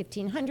it's the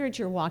 1500s,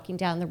 you're walking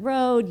down the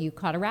road, you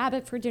caught a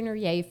rabbit for dinner,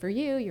 yay for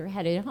you, you're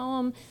headed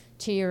home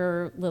to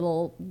your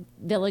little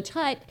village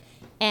hut,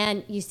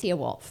 and you see a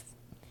wolf.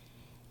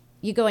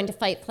 You go into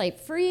fight, flight,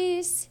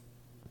 freeze.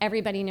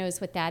 Everybody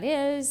knows what that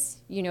is.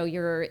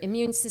 Your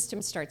immune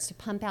system starts to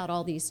pump out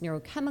all these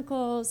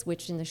neurochemicals,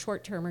 which in the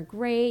short term are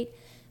great.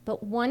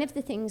 But one of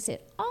the things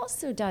it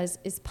also does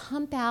is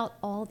pump out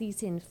all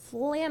these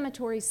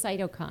inflammatory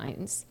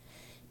cytokines,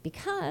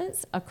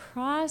 because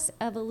across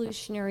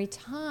evolutionary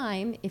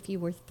time, if you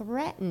were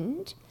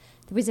threatened,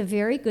 there was a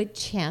very good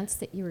chance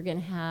that you were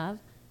going to have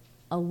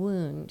a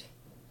wound.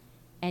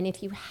 And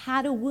if you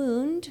had a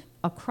wound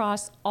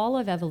across all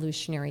of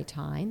evolutionary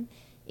time,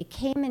 it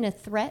came in a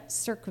threat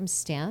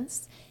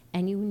circumstance,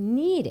 and you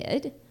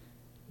needed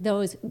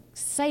those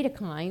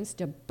cytokines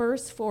to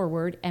burst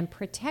forward and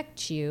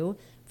protect you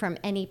from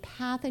any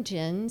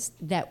pathogens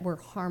that were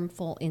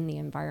harmful in the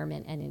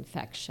environment and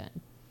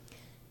infection.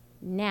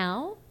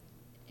 Now,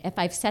 if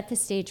I've set the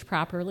stage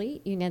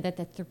properly, you know that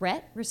the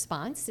threat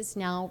response is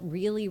now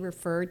really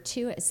referred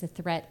to as the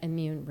threat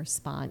immune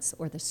response,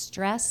 or the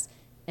stress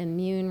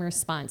immune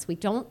response. We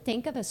don't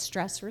think of a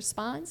stress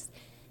response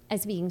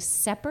as being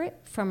separate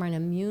from an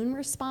immune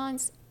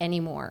response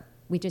anymore.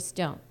 We just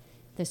don't.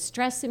 The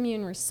stress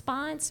immune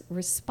response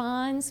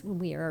responds when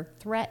we are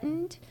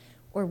threatened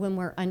or when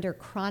we're under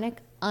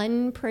chronic,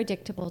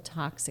 unpredictable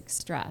toxic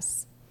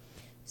stress.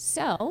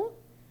 So,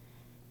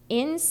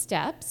 in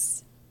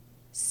steps,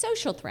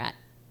 social threat.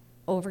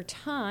 Over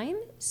time,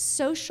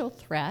 social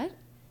threat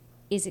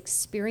is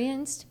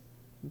experienced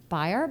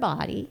by our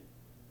body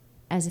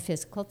as a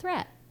physical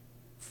threat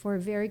for a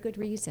very good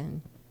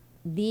reason.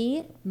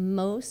 The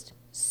most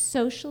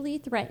socially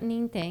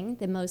threatening thing,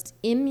 the most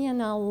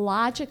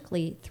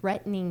immunologically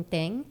threatening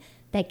thing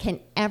that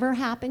can ever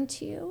happen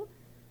to you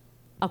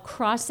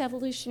across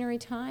evolutionary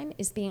time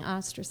is being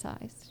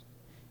ostracized.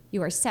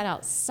 You are set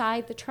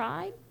outside the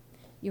tribe.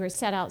 You are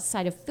set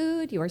outside of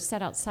food. You are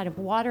set outside of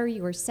water.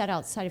 You are set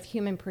outside of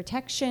human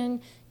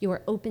protection. You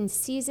are open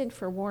season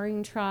for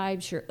warring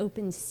tribes. You're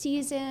open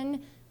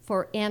season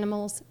for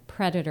animals,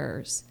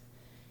 predators.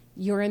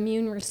 Your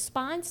immune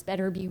response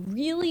better be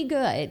really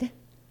good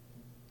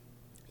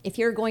if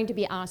you're going to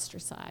be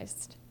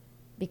ostracized,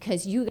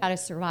 because you got to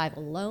survive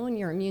alone.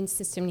 Your immune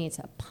system needs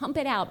to pump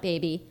it out,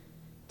 baby,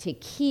 to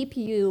keep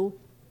you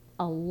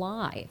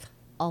alive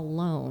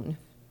alone.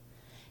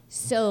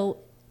 So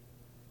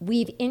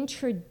we've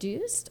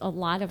introduced a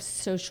lot of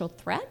social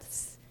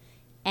threats,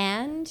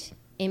 and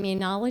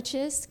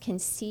immunologists can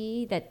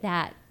see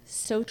that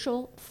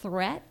social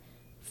threat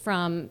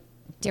from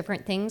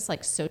different things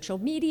like social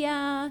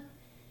media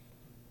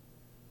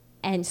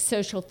and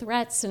social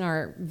threats in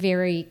our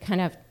very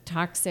kind of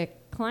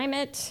toxic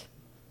climate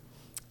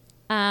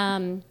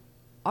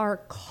are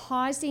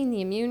causing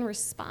the immune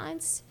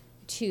response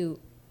to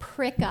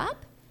prick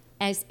up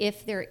as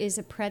if there is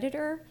a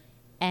predator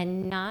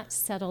and not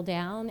settle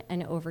down.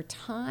 And over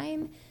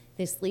time,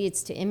 this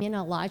leads to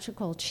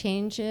immunological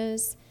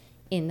changes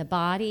in the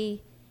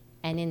body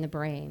and in the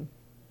brain.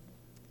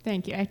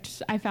 Thank you.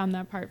 I found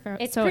that part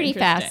it's so pretty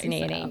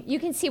fascinating. So. You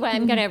can see why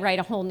I'm going to write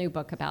a whole new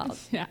book about.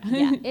 Yeah.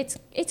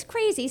 It's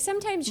crazy.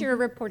 Sometimes you're a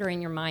reporter and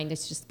your mind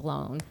is just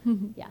blown.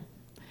 Yeah.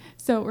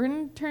 So we're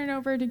going to turn it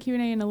over to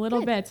Q&A in a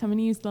little bit. So I'm going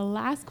to use the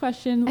last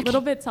question, a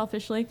little bit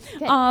selfishly,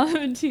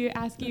 to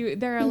ask you.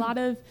 There are a lot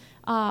of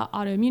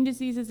autoimmune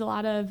diseases, a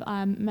lot of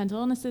mental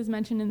illnesses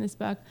mentioned in this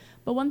book.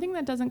 But one thing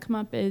that doesn't come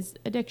up is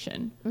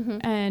addiction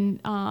and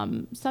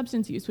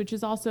substance use, which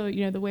is also,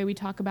 the way we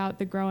talk about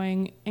the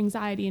growing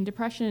anxiety and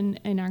depression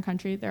in our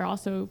country. There are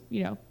also,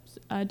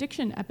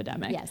 addiction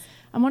epidemic. Yes.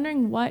 I'm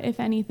wondering what, if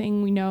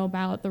anything, we know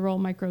about the role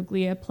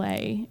microglia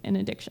play in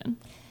addiction.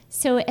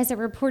 So as a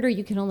reporter,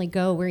 you can only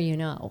go where you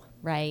know,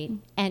 right?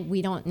 And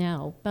we don't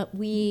know. But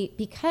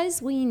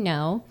because we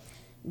know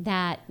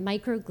that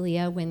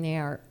microglia, when they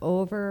are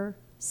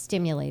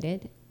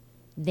overstimulated,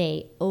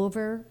 they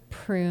over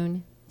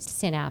prune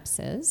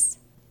synapses.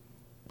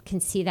 Can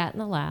see that in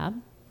the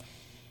lab.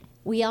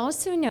 We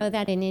also know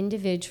that in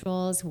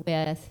individuals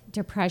with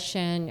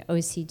depression,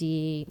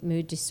 OCD,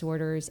 mood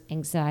disorders,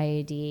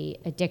 anxiety,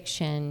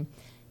 addiction,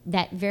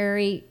 that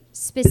very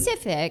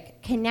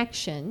specific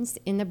connections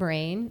in the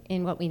brain,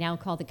 in what we now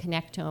call the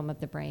connectome of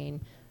the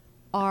brain,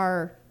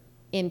 are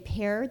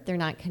impaired. They're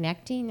not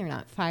connecting, they're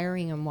not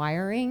firing and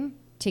wiring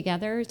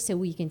together. So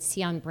we can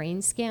see on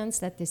brain scans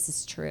that this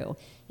is true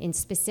in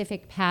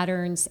specific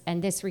patterns,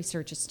 and this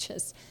research is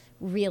just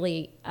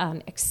really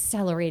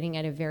accelerating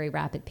at a very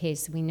rapid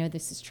pace. We know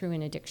this is true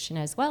in addiction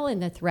as well, in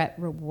the threat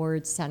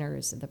reward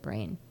centers of the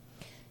brain.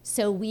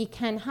 So we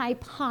can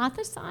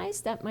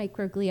hypothesize that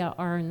microglia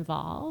are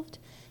involved,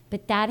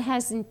 but that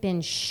hasn't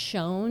been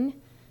shown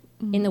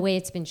in the way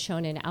it's been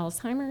shown in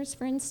Alzheimer's,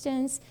 for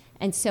instance.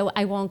 And so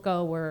I won't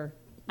go where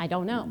I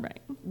don't know,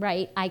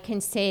 right? I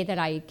can say that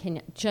I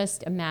can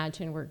just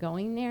imagine we're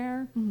going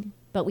there,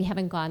 but we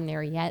haven't gone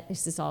there yet.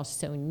 This is all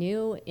so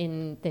new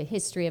in the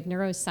history of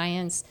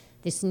neuroscience.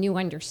 This new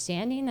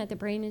understanding that the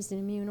brain is an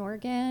immune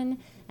organ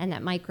and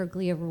that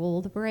microglia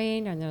rule the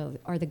brain and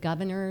are the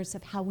governors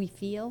of how we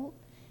feel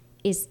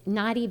is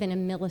not even a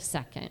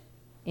millisecond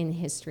in the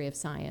history of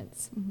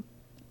science.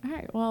 All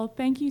right. Well,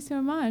 thank you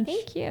so much.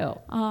 Thank you.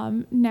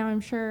 Now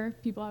I'm sure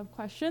people have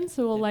questions,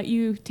 so we'll let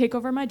you take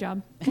over my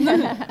job. If you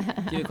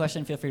have a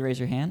question, feel free to raise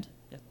your hand.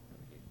 Yep.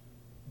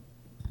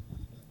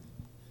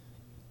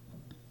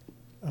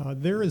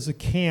 There is a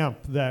camp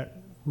that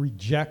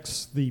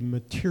rejects the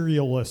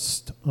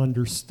materialist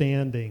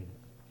understanding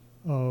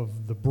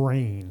of the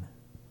brain.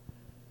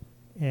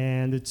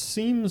 And it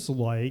seems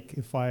like,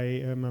 if I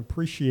am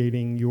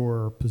appreciating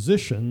your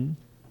position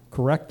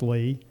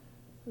correctly,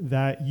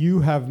 that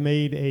you have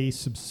made a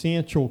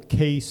substantial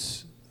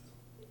case,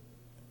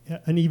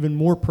 an even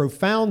more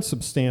profound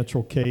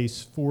substantial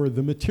case for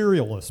the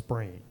materialist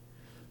brain.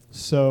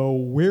 So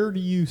where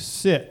do you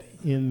sit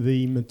in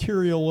the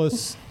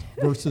materialist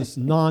versus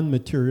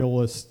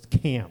non-materialist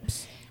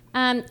camps?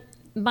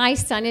 My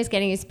son is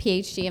getting his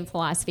PhD in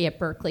philosophy at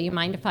Berkeley. You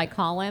mind if I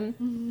call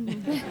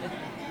him?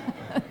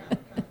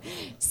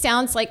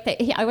 Sounds like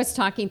that. I was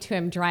talking to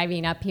him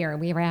driving up here, and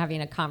we were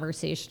having a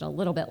conversation a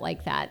little bit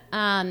like that.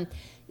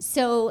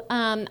 So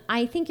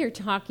I think you're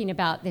talking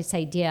about this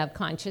idea of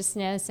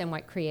consciousness and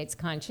what creates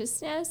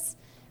consciousness,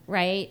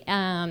 right?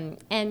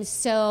 And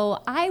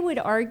so I would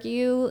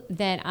argue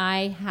that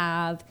I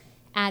have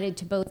added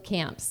to both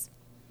camps.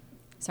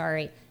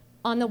 Sorry.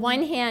 On the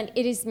one hand,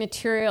 it is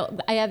material.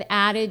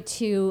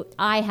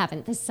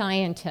 The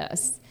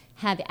scientists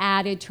have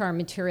added to our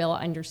material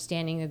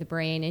understanding of the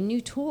brain, and new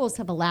tools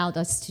have allowed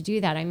us to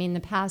do that. I mean, the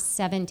past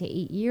 7 to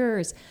 8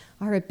 years,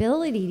 our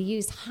ability to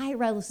use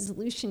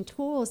high-resolution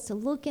tools to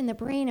look in the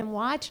brain and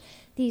watch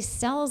these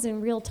cells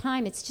in real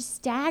time, it's just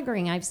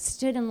staggering. I've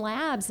stood in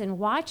labs and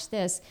watched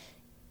this.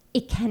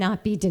 It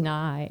cannot be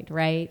denied,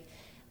 right?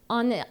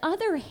 On the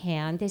other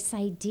hand, this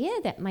idea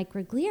that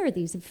microglia are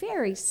these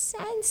very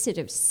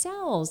sensitive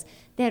cells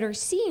that are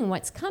seeing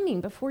what's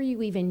coming before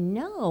you even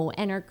know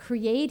and are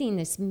creating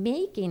this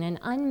making and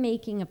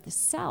unmaking of the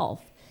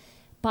self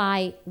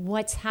by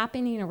what's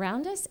happening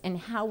around us and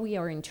how we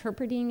are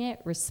interpreting it,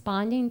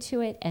 responding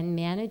to it, and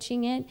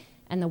managing it,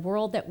 and the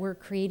world that we're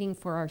creating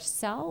for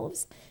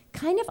ourselves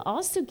kind of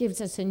also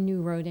gives us a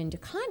new road into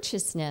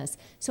consciousness.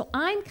 So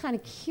I'm kind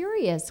of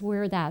curious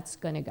where that's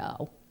going to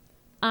go.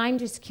 I'm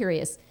just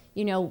curious.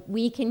 You know,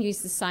 we can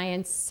use the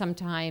science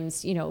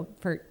sometimes, you know,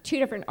 for two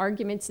different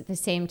arguments at the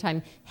same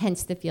time,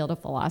 hence the field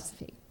of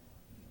philosophy.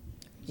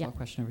 Yeah. A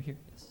question over here.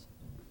 Yes.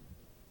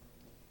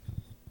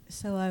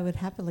 So I would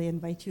happily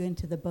invite you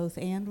into the both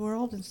and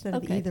world instead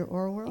of either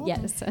or world.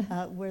 Yes.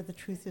 Where the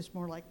truth is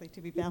more likely to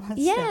be balanced.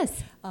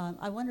 Yes.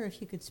 I wonder if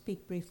you could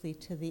speak briefly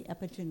to the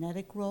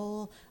epigenetic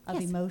role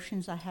of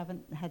emotions. I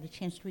haven't had a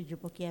chance to read your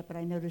book yet, but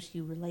I noticed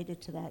you related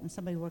to that. And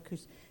somebody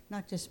who's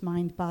not just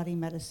mind-body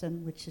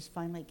medicine, which is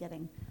finally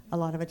getting a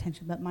lot of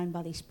attention, but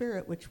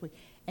mind-body-spirit,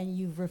 and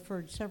you've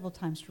referred several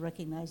times to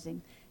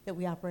recognizing that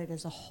we operate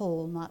as a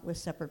whole, not with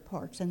separate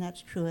parts, and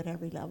that's true at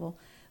every level.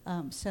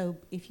 So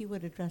if you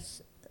would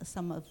address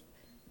some of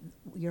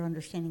your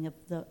understanding of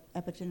the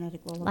epigenetic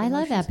role of emotions. I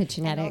love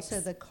epigenetics. And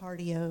also the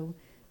cardio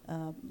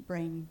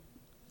brain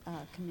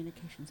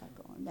communication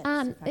cycle.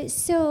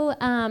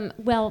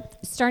 Well,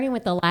 starting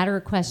with the latter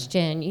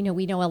question, you know,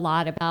 we know a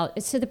lot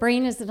about, so the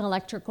brain is an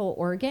electrical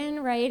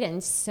organ, right?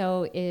 And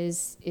so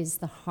is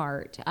the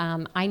heart.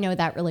 I know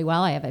that really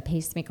well. I have a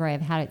pacemaker.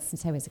 I've had it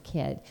since I was a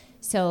kid.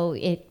 So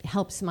it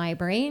helps my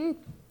brain.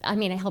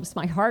 It helps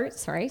my heart.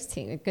 Sorry,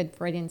 seeing a good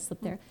Freudian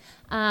slip there.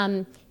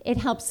 It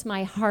helps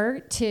my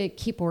heart to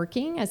keep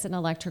working as an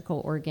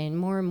electrical organ.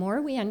 More and more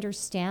we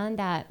understand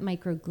that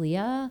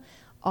microglia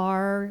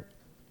are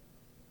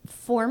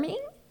forming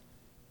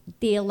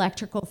the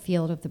electrical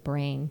field of the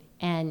brain,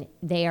 and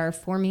they are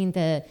forming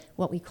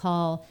what we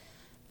call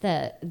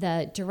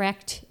the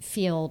direct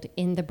field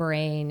in the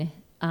brain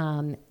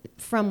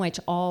from which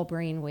all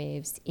brain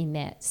waves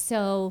emit.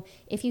 So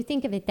if you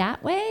think of it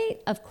that way,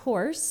 of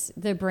course,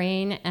 the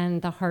brain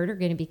and the heart are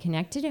going to be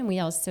connected. And we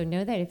also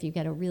know that if you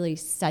get a really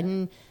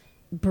sudden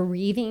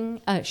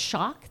bereaving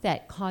shock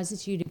that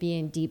causes you to be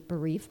in deep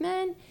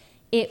bereavement,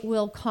 it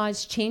will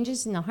cause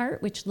changes in the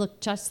heart, which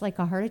look just like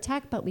a heart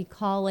attack, but we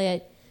call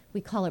it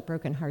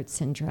broken heart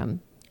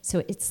syndrome.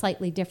 So it's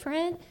slightly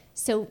different.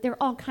 So there are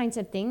all kinds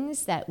of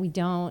things that we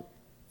don't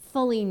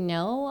fully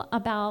know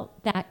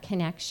about that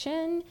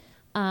connection,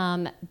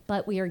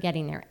 but we are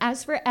getting there.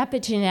 As for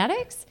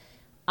epigenetics,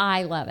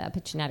 I love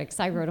epigenetics.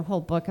 I wrote a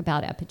whole book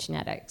about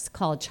epigenetics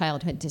called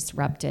Childhood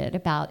Disrupted,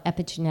 about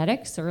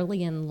epigenetics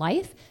early in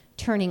life,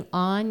 turning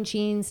on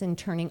genes and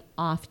turning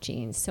off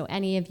genes. So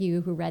any of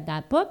you who read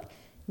that book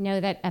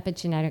know that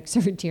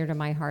epigenetics are dear to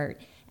my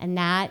heart. And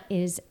that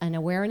is an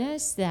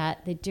awareness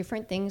that the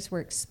different things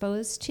we're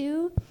exposed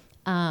to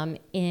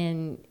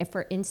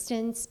for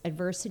instance,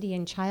 adversity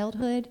in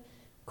childhood,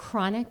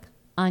 chronic,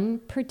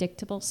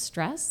 unpredictable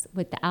stress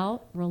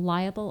without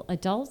reliable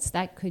adults.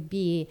 That could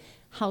be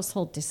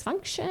household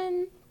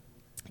dysfunction.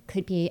 It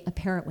could be a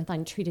parent with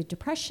untreated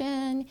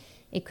depression.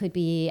 It could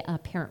be a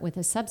parent with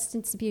a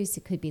substance abuse.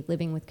 It could be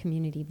living with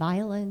community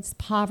violence,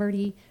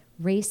 poverty,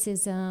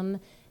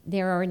 racism.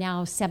 There are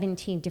now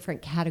 17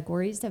 different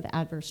categories of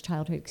adverse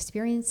childhood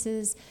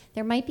experiences.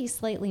 There might be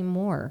slightly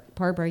more.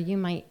 Barbara, you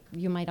might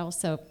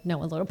also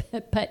know a little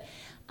bit, but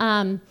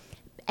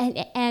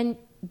and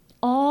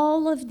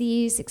all of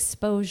these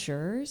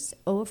exposures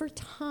over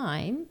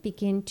time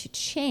begin to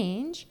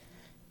change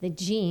the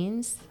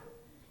genes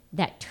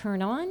that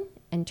turn on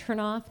and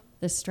turn off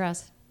the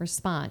stress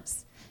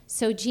response.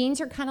 So genes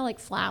are kind of like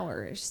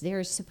flowers.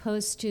 They're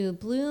supposed to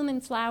bloom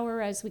and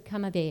flower as we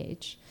come of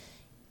age.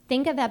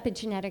 Think of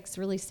epigenetics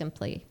really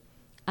simply.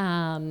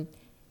 When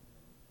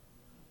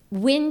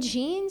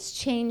genes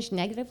change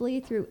negatively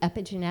through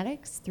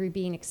epigenetics, through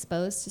being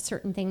exposed to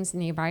certain things in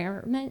the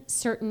environment,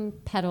 certain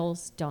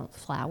petals don't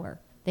flower.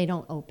 They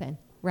don't open,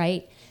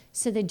 right?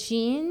 So the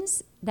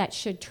genes that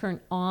should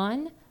turn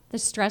on the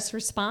stress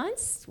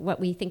response,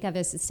 what we think of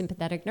as the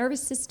sympathetic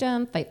nervous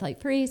system, fight,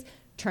 flight, freeze,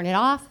 turn it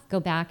off, go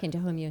back into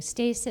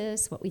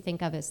homeostasis, what we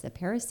think of as the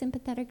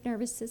parasympathetic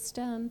nervous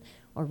system,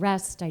 or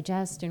rest,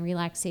 digest, and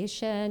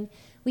relaxation.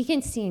 We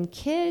can see in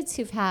kids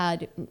who've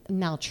had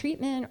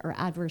maltreatment or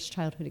adverse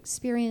childhood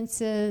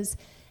experiences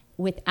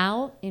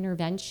without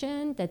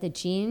intervention that the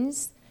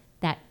genes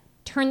that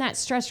turn that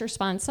stress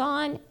response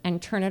on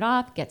and turn it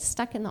off get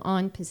stuck in the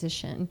on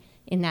position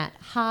in that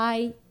high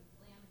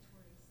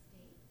inflammatory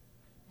state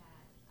that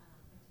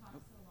I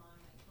talked so long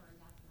I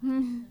burned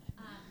up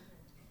my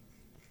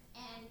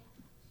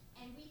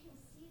and we can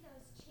see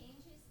those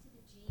changes to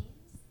the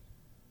genes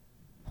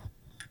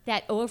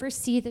that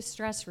oversee the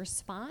stress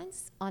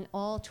response on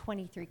all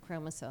 23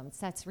 chromosomes.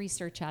 That's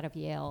research out of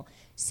Yale.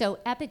 So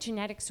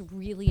epigenetics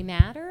really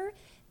matter,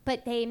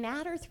 but they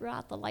matter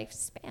throughout the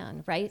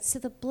lifespan, right? So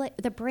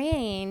the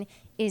brain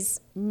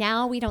is,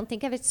 now we don't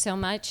think of it so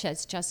much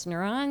as just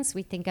neurons.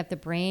 We think of the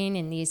brain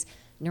in these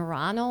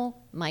neuronal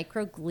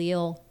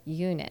microglial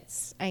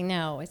units. I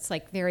know, it's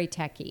like very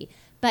techy.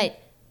 But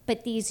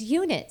these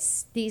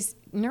units, these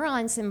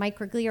neurons and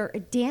microglia are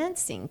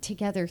dancing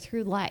together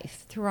through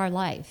life, through our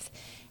life.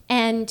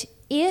 And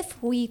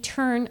if we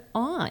turn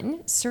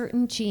on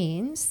certain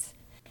genes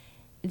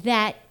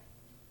that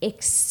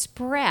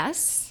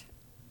express,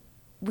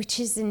 which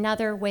is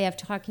another way of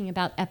talking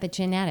about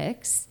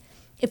epigenetics,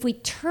 if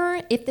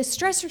the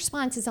stress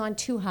response is on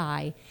too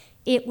high,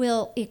 it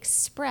will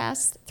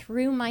express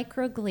through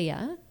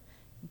microglia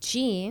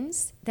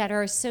genes that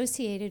are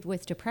associated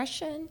with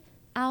depression,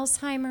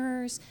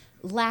 Alzheimer's,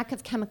 lack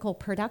of chemical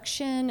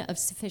production of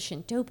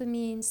sufficient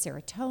dopamine,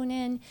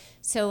 serotonin.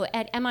 So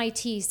at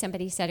MIT,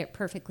 somebody said it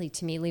perfectly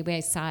to me, Li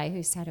Wei Tsai,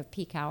 who's head of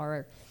Peak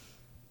Hour.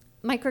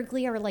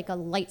 Microglia are like a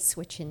light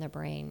switch in the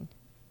brain.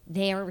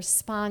 They are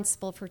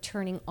responsible for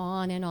turning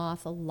on and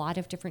off a lot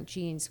of different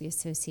genes we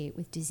associate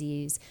with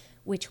disease,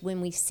 which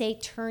when we say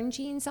turn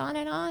genes on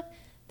and off,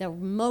 the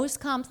most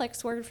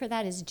complex word for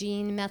that is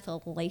gene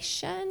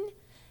methylation.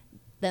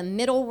 The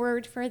middle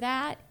word for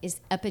that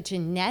is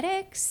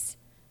epigenetics,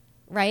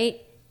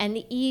 right? And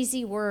the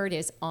easy word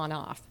is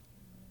on-off.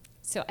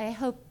 So I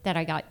hope that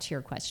I got to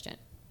your question.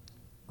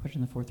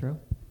 Question in the fourth row.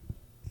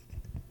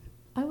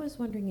 I was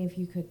wondering if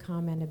you could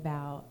comment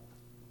about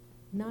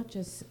not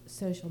just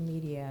social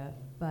media,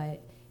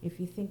 but if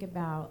you think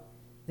about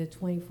the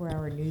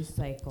 24-hour news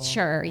cycle.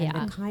 Sure, and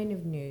yeah. the kind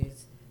of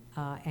news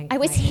I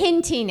was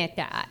hinting at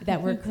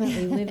that we're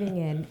currently living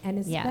in,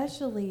 and Yeah.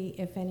 especially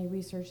if any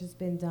research has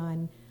been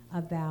done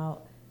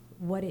about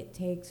what it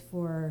takes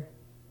for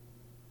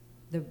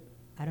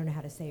I don't know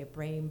how to say it,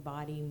 brain,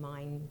 body,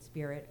 mind,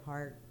 spirit,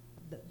 heart,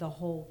 the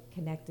whole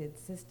connected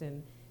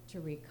system to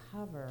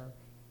recover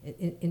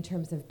in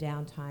terms of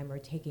downtime or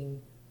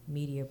taking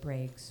media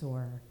breaks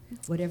or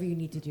whatever you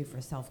need to do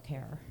for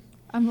self-care.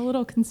 I'm a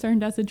little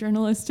concerned as a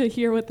journalist to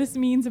hear what this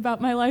means about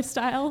my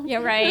lifestyle. Yeah,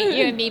 right.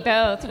 You and me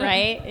both,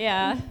 right?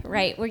 Yeah,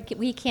 right.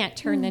 We can't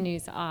turn the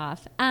news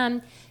off.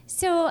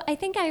 So I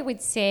think I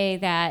would say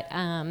that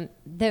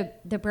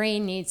the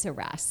brain needs a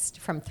rest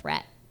from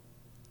threat.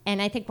 And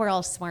I think we're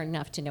all smart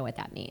enough to know what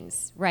that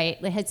means, right?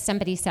 Had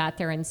somebody sat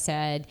there and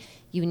said,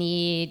 you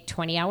need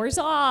 20 hours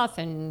off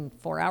and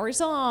 4 hours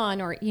on,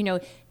 or,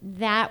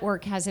 that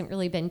work hasn't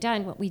really been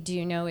done. What we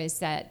do know is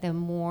that the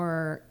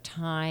more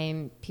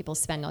time people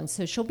spend on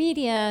social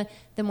media,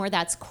 the more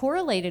that's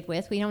correlated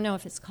with, we don't know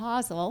if it's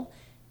causal,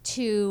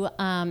 to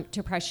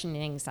depression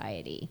and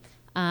anxiety.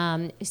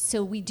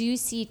 So we do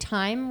see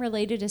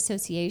time-related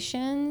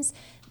associations,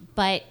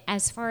 but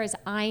as far as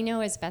I know,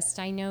 as best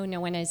I know,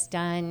 no one has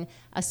done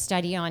a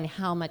study on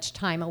how much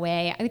time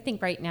away. I would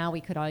think right now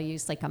we could all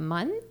use like a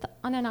month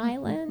on an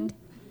island,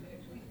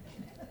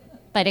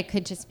 but it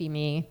could just be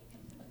me.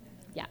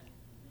 Yeah.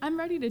 I'm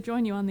ready to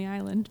join you on the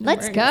island. No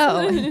Let's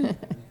worries. go.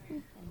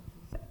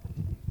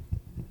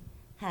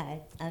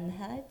 Hi, I'm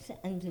hard to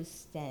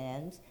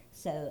understand,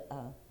 so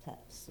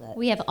perhaps...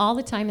 We have all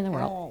the time in the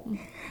world.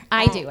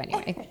 I do,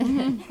 anyway.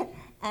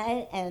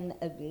 I am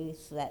a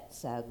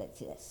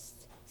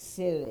reflexologist,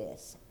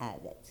 serious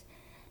at it.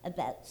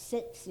 About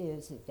 6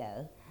 years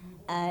ago,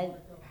 I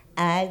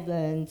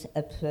learned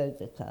a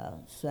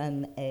protocol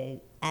from an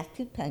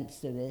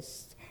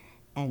acupuncturist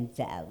and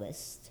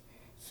Taoist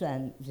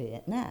from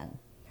Vietnam.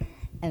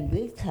 And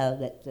we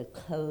call it the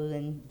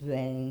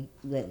colon-brain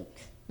link.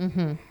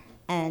 Mm-hmm.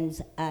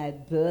 And I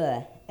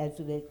bore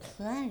every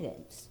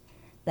client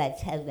by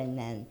telling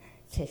them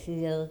to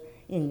heal,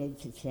 you need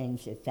to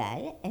change your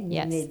diet, and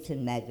Yes. you need to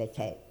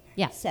meditate.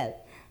 Yeah. So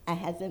I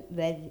haven't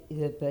read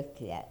your book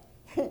yet,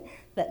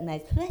 but my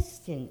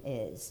question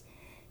is,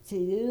 do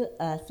you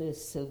offer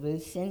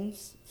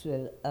solutions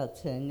through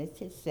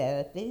alternative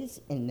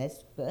therapies in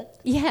this book?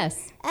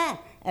 Yes.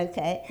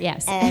 Okay.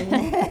 Yes.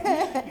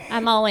 And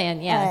I'm all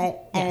in, yeah.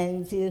 Yeah.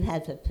 And do you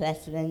have a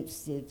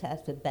preference? Do you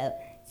talk about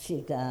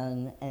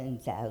Qigong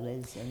and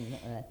Taoism?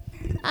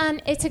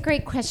 It's a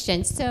great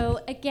question. So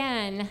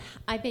again,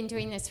 I've been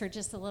doing this for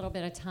just a little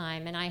bit of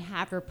time, and I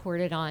have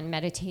reported on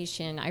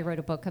meditation. I wrote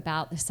a book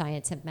about the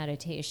science of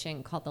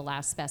meditation called The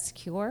Last Best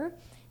Cure.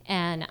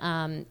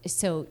 And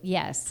so,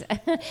 yes.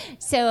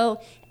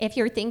 So if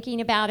you're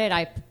thinking about it,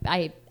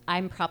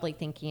 I'm probably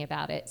thinking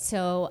about it.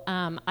 So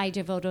I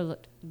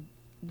devoted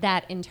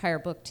that entire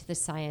book to the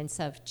science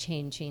of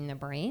changing the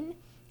brain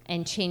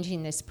and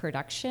changing this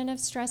production of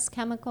stress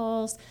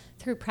chemicals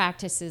through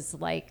practices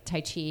like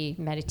Tai Chi,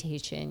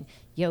 meditation,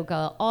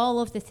 yoga, all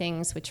of the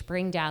things which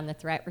bring down the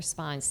threat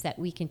response that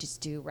we can just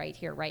do right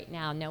here, right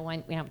now. We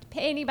don't have to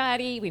pay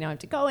anybody, we don't have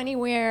to go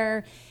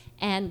anywhere.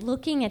 And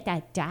looking at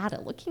that data,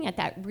 looking at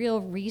that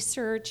real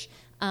research,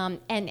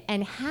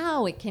 and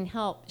how it can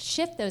help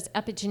shift those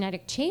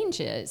epigenetic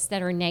changes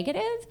that are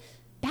negative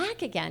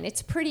back again.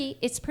 It's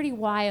pretty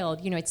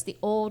wild. It's the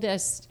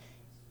oldest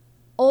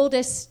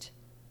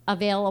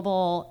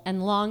available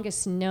and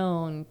longest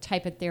known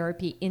type of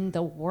therapy in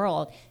the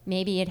world.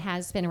 Maybe it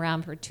has been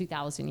around for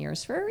 2,000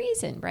 years for a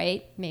reason,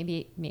 right?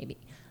 Maybe.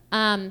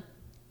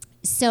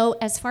 So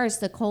as far as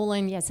the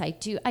colon, yes, I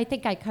do. I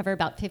think I cover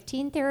about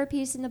 15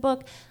 therapies in the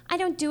book. I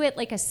don't do it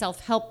like a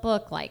self-help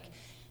book, like,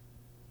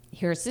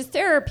 here's this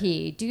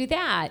therapy, do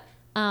that.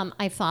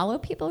 I follow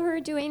people who are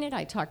doing it.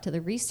 I talk to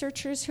the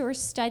researchers who are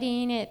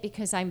studying it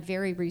because I'm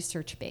very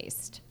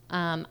research-based.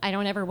 I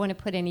don't ever want to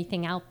put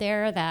anything out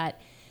there that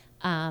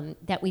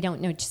we don't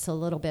know just a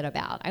little bit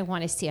about. I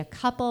want to see a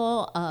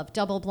couple of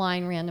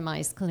double-blind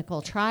randomized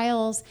clinical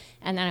trials,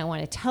 and then I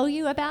want to tell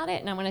you about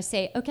it, and I want to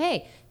say,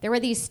 okay, there were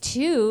these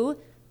 2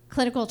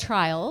 clinical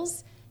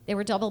trials. They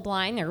were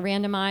double-blind, they're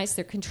randomized,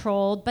 they're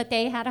controlled, but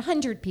they had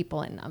 100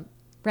 people in them,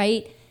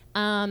 right?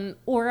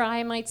 Or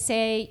I might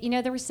say,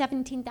 there were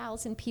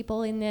 17,000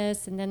 people in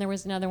this, and then there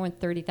was another one,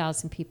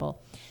 30,000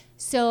 people.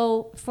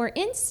 So, for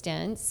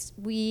instance,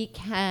 we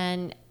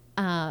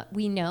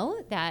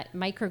know that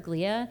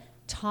microglia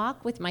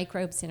talk with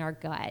microbes in our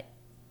gut.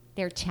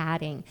 They're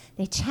chatting.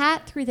 They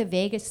chat through the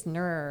vagus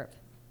nerve,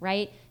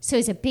 right? So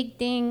it's a big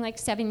thing like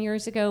 7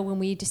 years ago when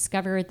we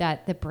discovered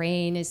that the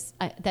brain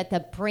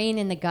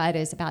in the gut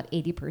is about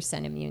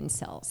 80% immune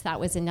cells.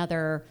 That was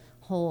another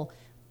whole,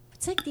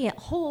 it's like the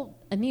whole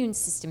immune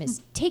system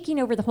is taking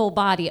over the whole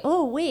body.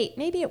 Oh, wait,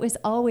 maybe it was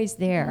always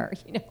there,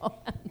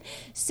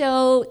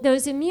 So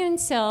those immune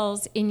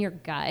cells in your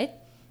gut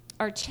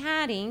are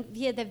chatting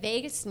via the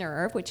vagus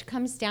nerve, which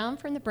comes down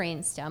from the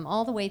brainstem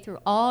all the way through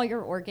all your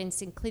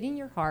organs, including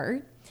your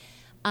heart.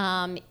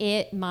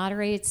 It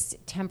moderates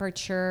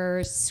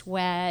temperature,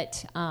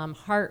 sweat,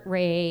 heart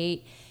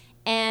rate,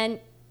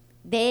 and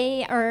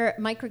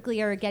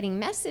microglia are getting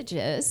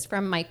messages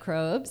from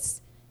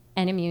microbes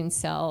and immune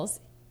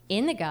cells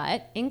in the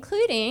gut,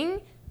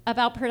 including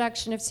about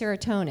production of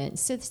serotonin.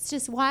 So it's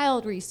just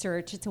wild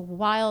research. It's a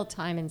wild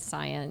time in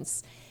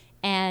science.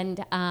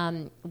 And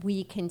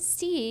we can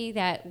see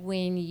that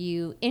when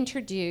you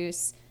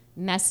introduce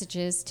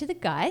messages to the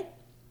gut,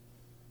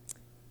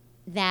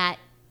 that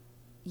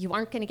you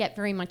aren't going to get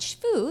very much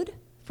food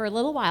for a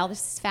little while.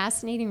 This is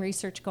fascinating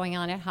research going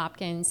on at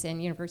Hopkins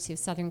and University of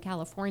Southern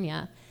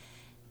California.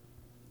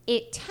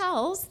 It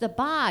tells the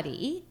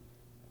body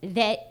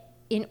that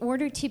in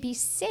order to be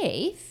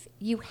safe,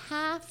 you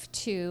have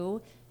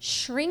to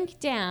shrink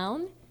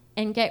down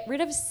and get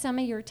rid of some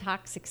of your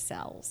toxic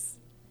cells.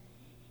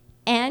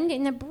 And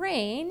in the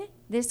brain,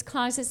 this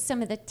causes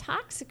some of the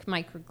toxic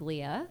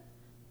microglia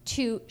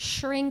to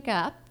shrink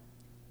up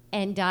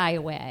and die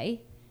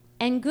away,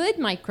 and good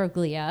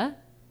microglia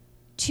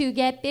to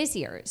get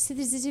busier. So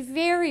this is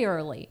very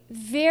early,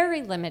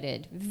 very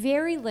limited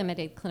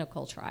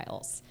clinical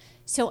trials.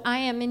 So I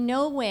am in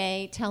no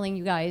way telling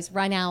you guys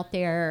run out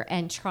there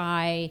and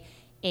try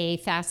a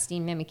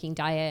fasting mimicking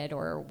diet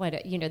or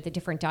what, you know, the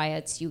different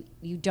diets.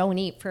 You don't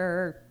eat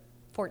for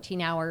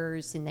 14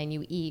 hours and then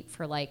you eat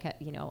for like a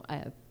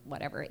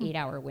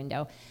 8-hour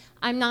window.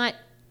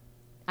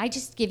 I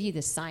just give you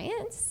the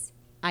science.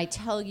 I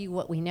tell you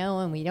what we know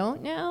and we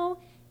don't know,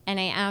 and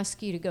I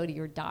ask you to go to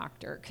your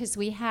doctor, because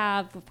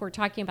if we're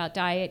talking about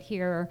diet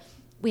here,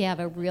 we have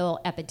a real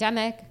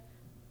epidemic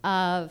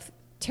of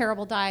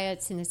terrible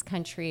diets in this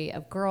country,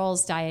 of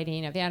girls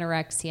dieting, of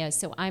anorexia.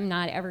 So I'm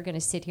not ever going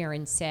to sit here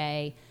and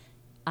say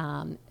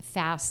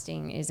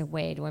fasting is a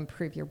way to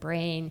improve your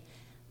brain.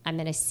 I'm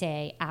going to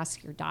say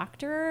ask your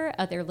doctor.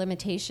 Are there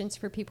limitations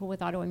for people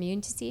with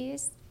autoimmune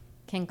disease?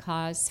 Can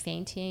cause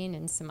fainting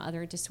and some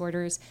other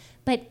disorders.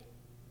 But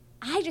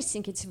I just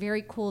think it's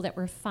very cool that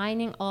we're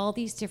finding all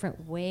these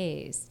different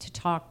ways to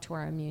talk to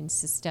our immune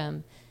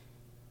system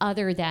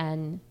other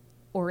than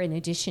or in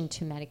addition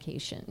to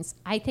medications.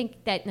 I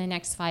think that in the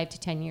next 5 to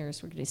 10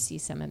 years, we're going to see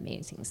some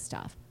amazing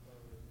stuff.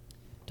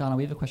 Donna,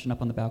 we have a question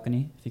up on the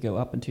balcony. If you go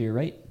up and to your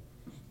right,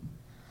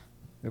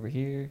 over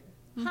here.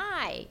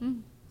 Hi.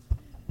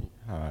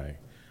 Hi.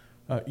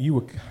 You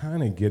were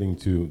kind of getting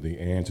to the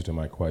answer to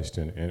my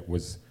question, and it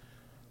was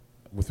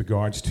with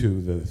regards to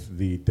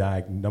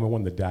number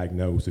one, the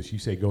diagnosis. You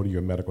say go to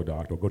your medical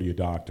doctor or go to your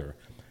doctor.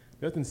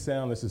 Doesn't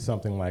sound this is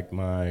something like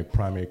my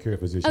primary care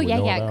physician would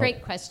know about.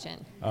 Great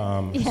question.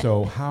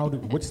 So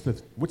what's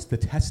the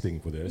testing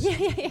for this?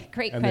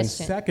 Great and question. Then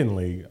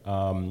secondly,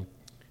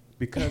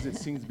 because it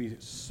seems to be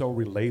so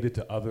related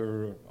to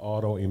other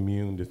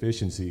autoimmune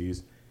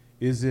deficiencies,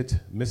 is it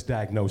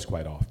misdiagnosed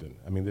quite often?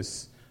 I mean,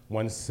 this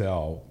one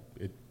cell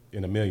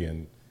in a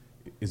million,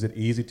 is it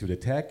easy to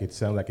detect? It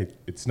sounds like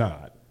it's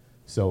not.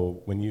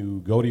 So when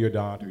you go to your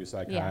doctor, your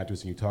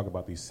psychiatrist, and you talk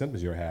about these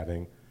symptoms you're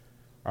having,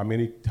 are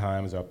many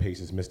times our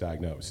patients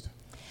misdiagnosed?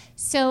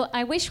 So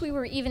I wish we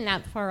were even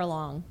that far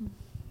along,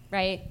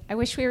 right? I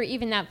wish we were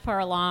even that far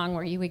along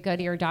where you would go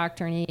to your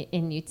doctor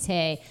and you'd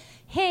say,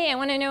 hey, I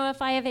want to know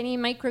if I have any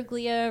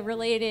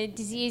microglia-related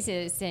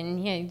diseases.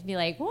 And you'd be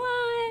like,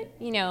 what?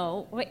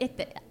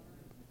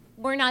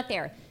 We're not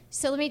there.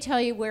 So let me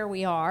tell you where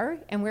we are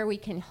and where we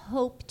can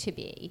hope to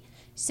be.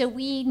 So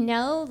we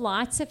know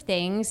lots of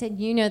things, and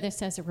you know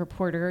this as a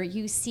reporter.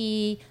 You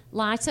see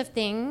lots of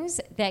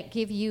things that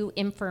give you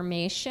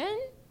information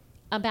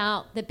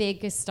about the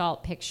big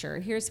gestalt picture.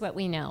 Here's what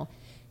we know.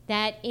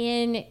 That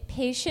in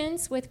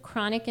patients with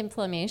chronic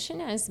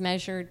inflammation, as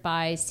measured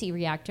by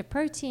C-reactive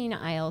protein,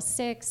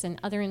 IL-6, and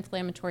other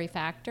inflammatory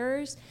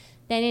factors,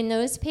 then in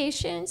those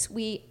patients,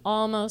 we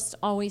almost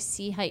always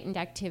see heightened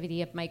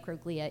activity of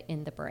microglia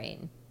in the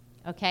brain.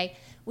 Okay.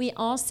 We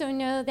also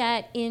know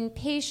that in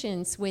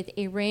patients with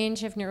a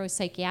range of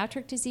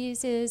neuropsychiatric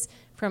diseases,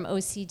 from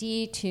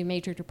OCD to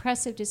major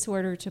depressive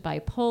disorder to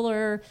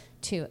bipolar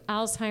to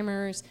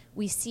Alzheimer's,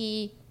 we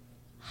see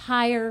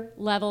higher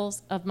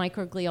levels of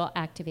microglial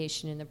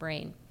activation in the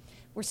brain.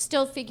 We're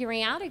still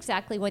figuring out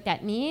exactly what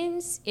that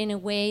means in a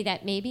way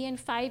that maybe in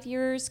 5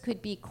 years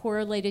could be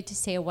correlated to,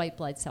 say, a white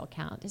blood cell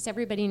count. Does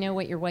everybody know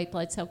what your white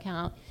blood cell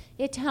count?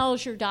 It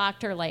tells your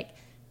doctor, like,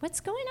 what's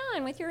going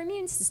on with your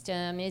immune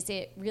system? Is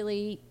it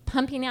really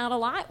pumping out a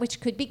lot, which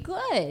could be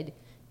good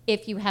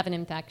if you have an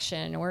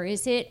infection? Or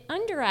is it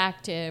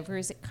underactive? Or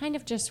is it kind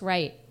of just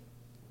right?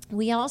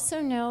 We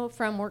also know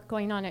from work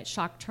going on at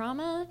Shock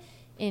Trauma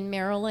in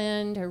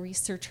Maryland, a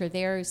researcher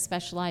there who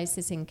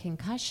specializes in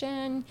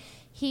concussion,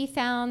 he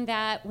found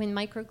that when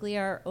microglia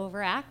are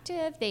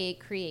overactive, they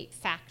create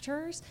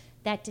factors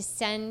that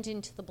descend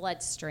into the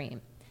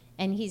bloodstream.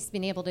 And he's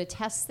been able to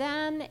test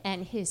them,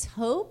 and his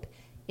hope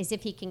is,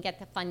 if he can get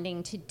the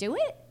funding to do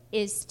it,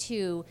 is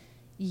to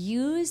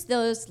use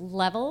those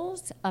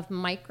levels of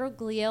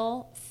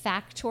microglial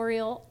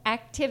factorial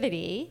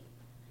activity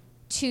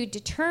to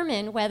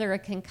determine whether a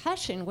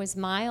concussion was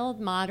mild,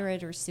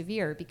 moderate, or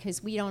severe,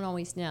 because we don't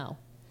always know.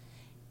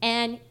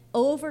 And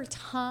over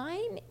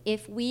time,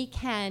 if we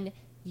can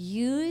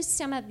use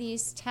some of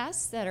these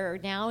tests that are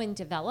now in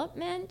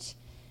development,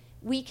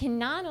 we can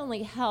not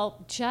only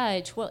help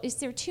judge, well, is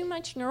there too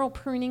much neural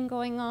pruning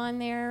going on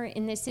there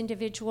in this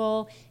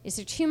individual? Is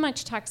there too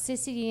much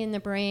toxicity in the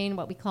brain,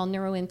 what we call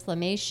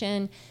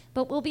neuroinflammation?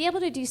 But we'll be able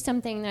to do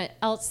something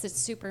else that's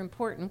super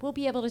important. We'll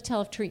be able to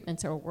tell if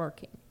treatments are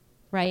working,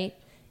 right?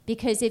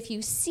 Because if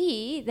you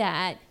see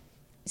that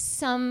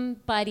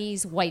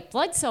somebody's white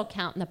blood cell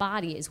count in the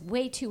body is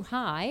way too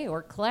high,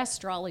 or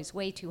cholesterol is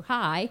way too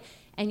high,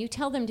 and you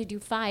tell them to do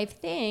 5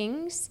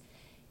 things,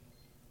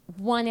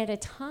 one at a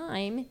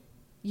time,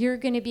 you're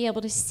going to be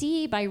able to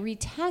see by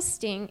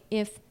retesting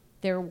if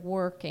they're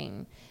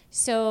working.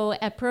 So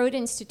at Broad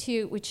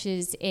Institute, which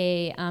is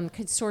a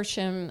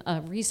consortium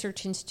of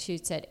research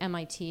institutes at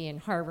MIT and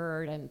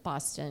Harvard and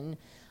Boston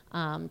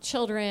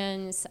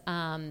Children's,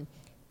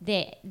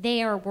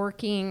 they are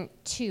working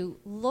to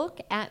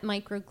look at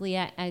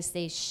microglia as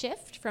they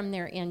shift from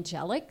their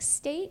angelic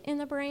state in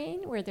the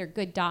brain, where they're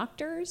good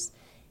doctors,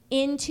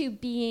 into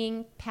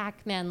being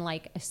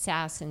Pac-Man-like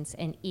assassins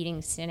and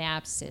eating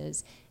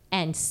synapses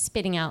and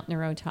spitting out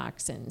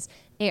neurotoxins.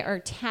 They are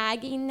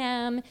tagging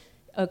them,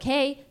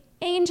 okay,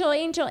 angel,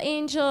 angel,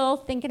 angel,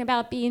 thinking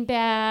about being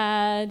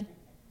bad,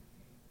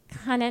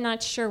 kind of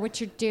not sure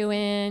what you're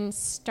doing,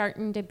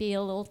 starting to be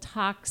a little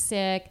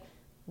toxic,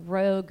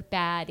 rogue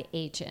bad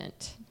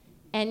agent.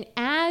 And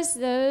as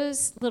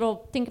those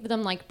little, think of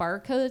them like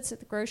barcodes at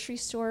the grocery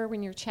store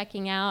when you're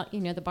checking out, the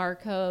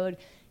barcode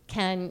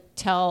can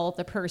tell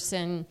the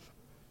person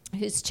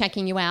who's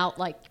checking you out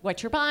like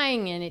what you're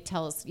buying, and it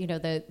tells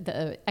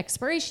the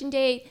expiration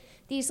date.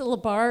 These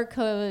little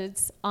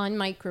barcodes on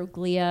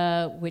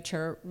microglia, which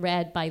are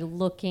read by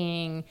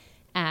looking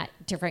at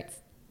different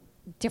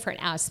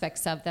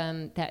aspects of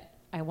them that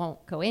I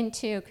won't go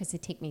into because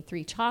it'd take me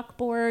 3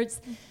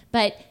 chalkboards,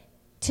 but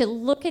to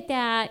look at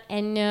that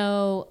and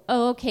know,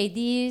 oh, okay,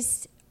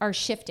 these are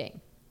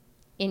shifting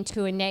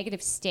into a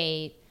negative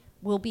state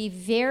will be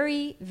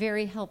very,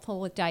 very helpful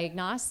with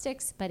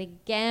diagnostics, but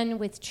again,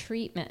 with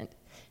treatment.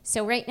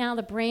 So right now,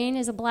 the brain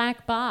is a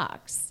black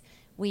box.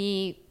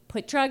 We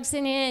put drugs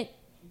in it,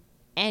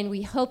 and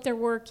we hope they're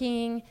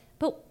working,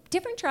 but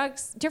different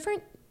drugs,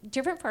 different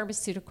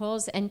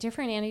pharmaceuticals and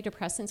different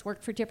antidepressants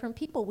work for different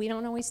people. We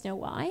don't always know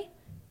why,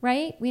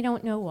 right? We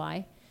don't know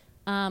why.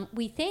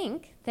 We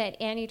think that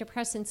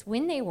antidepressants,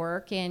 when they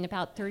work in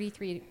about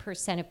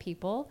 33% of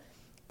people,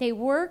 they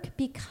work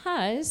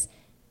because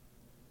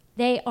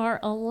they are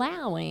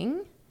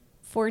allowing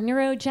for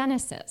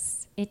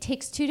neurogenesis. It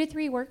takes 2 to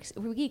 3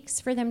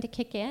 weeks for them to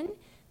kick in.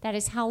 That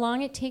is how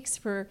long it takes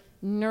for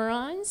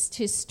neurons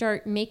to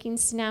start making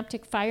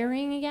synaptic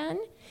firing again.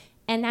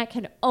 And that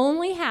can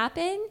only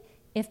happen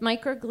if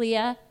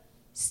microglia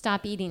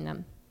stop eating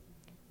them.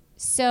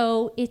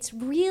 So it's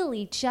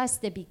really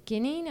just the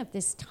beginning of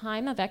this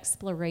time of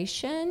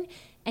exploration.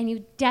 And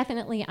you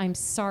definitely, I'm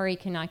sorry,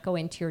 cannot go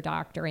into your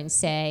doctor and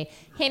say,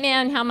 hey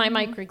man, how my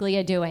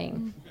microglia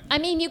doing? I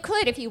mean, you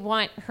could if you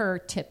want her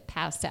to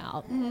pass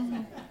out.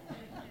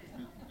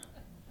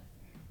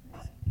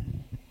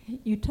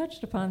 You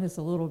touched upon this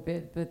a little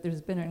bit, but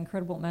there's been an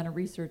incredible amount of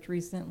research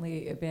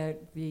recently about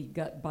the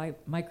gut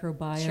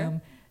microbiome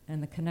Sure.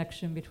 and the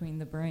connection between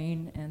the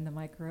brain and the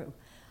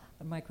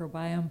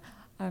microbiome.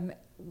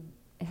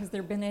 Has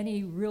there been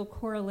any real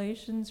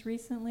correlations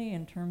recently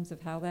in terms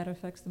of how that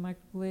affects the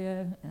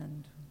microglia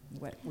and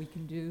what we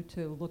can do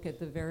to look at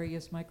the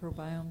various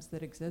microbiomes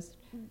that exist?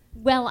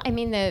 Well, I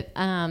mean,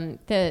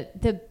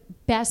 the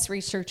best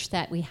research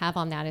that we have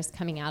on that is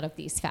coming out of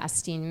these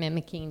fasting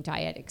mimicking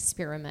diet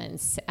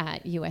experiments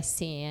at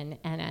USC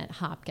and at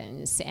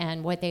Hopkins.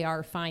 And what they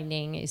are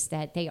finding is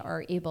that they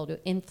are able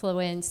to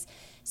influence.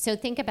 So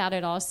think about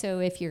it also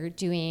if you're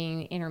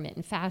doing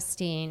intermittent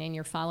fasting and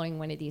you're following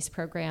one of these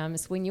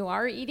programs. When you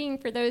are eating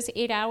for those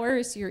 8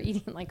 hours, you're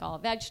eating like all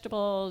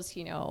vegetables,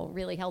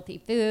 really healthy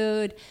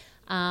food.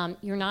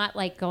 You're not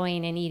like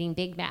going and eating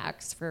Big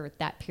Macs for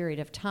that period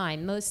of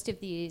time. Most of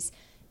these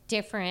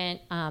different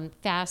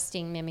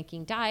fasting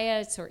mimicking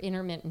diets or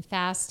intermittent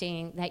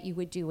fasting that you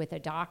would do with a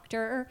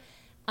doctor,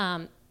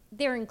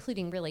 they're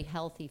including really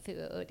healthy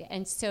food.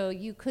 And so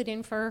you could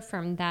infer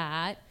from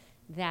that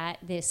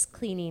this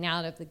cleaning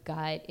out of the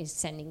gut is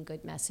sending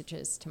good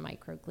messages to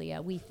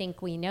microglia. We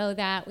think we know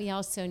that. We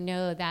also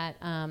know that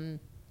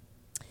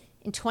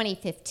in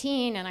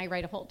 2015, and I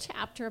write a whole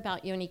chapter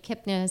about Yoni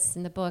Kipnis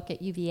in the book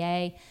at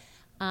UVA,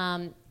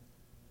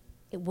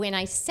 when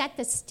I set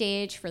the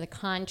stage for the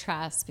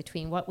contrast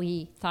between what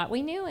we thought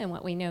we knew and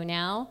what we know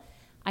now,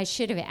 I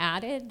should have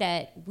added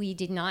that we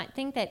did not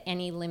think that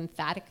any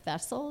lymphatic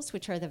vessels,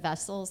 which are the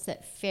vessels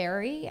that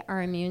ferry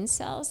our immune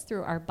cells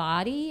through our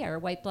body, our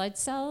white blood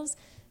cells,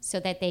 so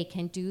that they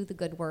can do the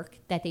good work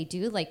that they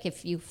do. Like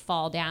if you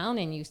fall down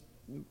and you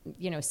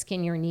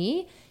skin your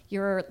knee,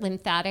 your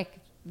lymphatic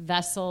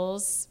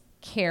vessels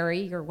carry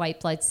your white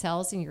blood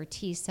cells and your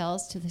T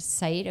cells to the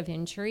site of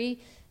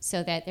injury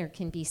so that there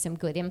can be some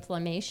good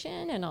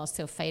inflammation and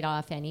also fight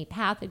off any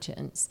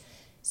pathogens.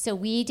 So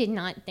we did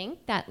not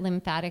think that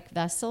lymphatic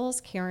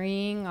vessels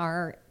carrying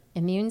our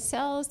immune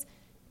cells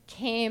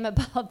came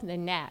above the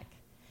neck.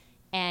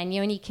 And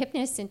Yoni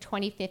Kipnis in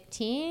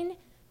 2015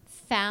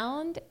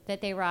 found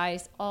that they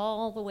rise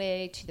all the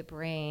way to the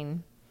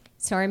brain.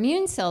 So our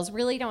immune cells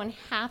really don't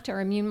have to,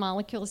 our immune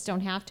molecules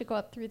don't have to go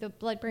up through the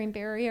blood-brain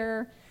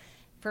barrier.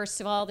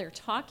 First of all, they're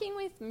talking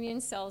with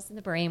immune cells in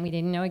the brain we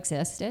didn't know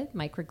existed,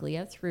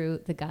 microglia, through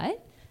the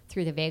gut,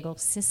 through the vagal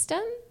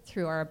system,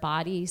 through our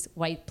body's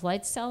white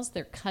blood cells.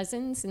 They're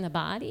cousins in the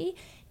body.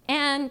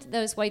 And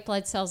those white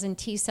blood cells and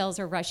T cells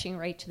are rushing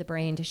right to the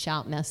brain to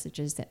shout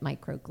messages at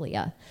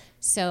microglia.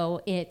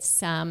 So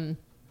it's an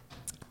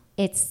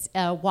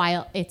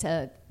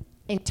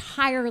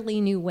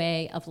entirely new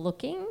way of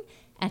looking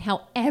at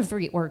how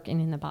every organ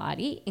in the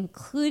body,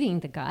 including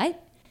the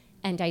gut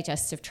and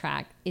digestive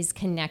tract, is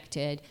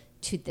connected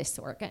to this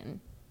organ.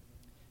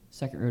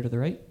 Second row to the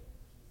right.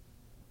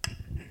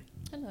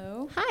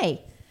 Hello.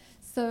 Hi.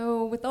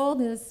 So with all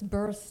this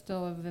burst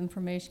of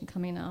information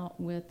coming out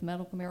with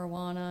medical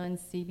marijuana and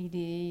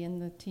CBD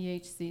and the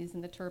THCs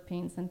and the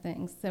terpenes and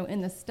things, so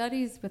in the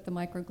studies with the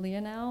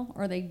microglia now,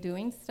 are they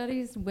doing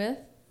studies with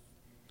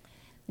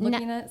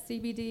looking at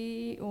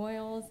CBD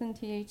oils and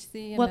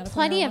THC and well, medical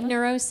plenty marijuana? of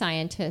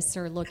neuroscientists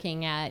are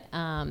looking at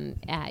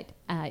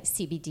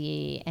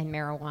CBD and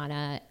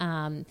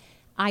marijuana.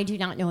 I do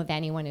not know of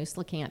anyone who's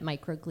looking at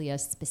microglia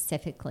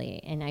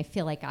specifically, and I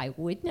feel like I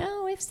would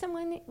know if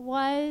someone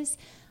was.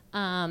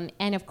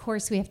 And of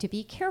course, we have to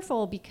be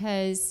careful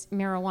because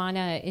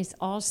marijuana is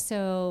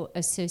also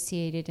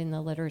associated in the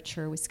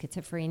literature with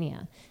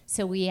schizophrenia.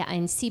 So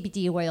in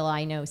CBD oil,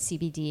 I know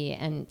CBD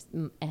and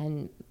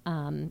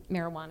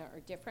marijuana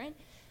are different.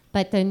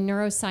 But the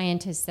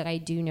neuroscientist that I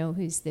do know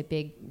who's the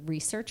big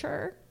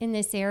researcher in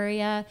this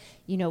area,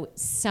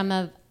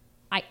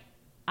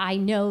 I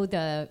know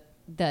the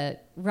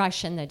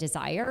rush and the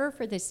desire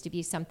for this to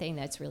be something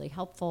that's really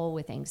helpful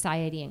with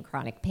anxiety and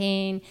chronic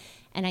pain.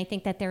 And I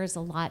think that there is a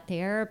lot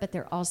there, but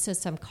there are also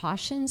some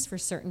cautions for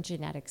certain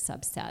genetic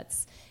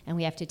subsets. And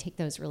we have to take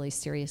those really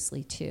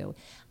seriously too.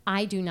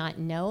 I do not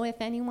know if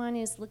anyone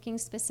is looking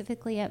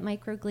specifically at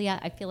microglia.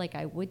 I feel like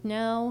I would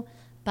know,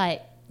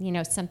 but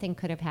something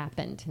could have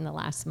happened in the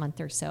last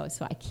month or so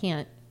I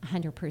can't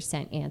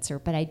 100% answer.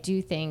 But I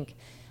do think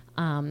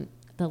the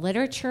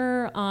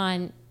literature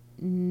on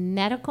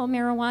medical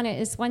marijuana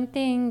is one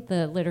thing.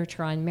 The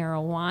literature on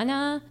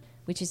marijuana,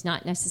 which is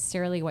not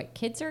necessarily what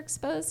kids are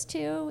exposed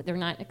to. They're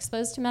not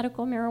exposed to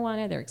medical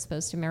marijuana. They're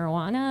exposed to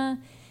marijuana.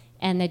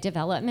 And the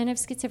development of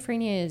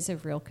schizophrenia is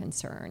of real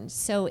concern.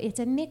 So it's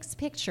a mixed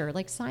picture.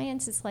 Like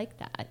science is like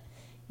that.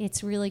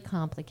 It's really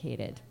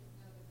complicated.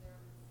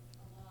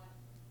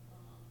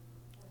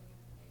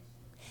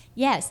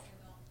 Yes.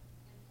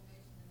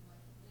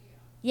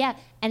 Yeah,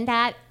 and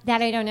that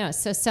I don't know.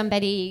 So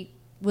somebody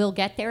will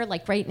get there.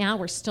 Like right now,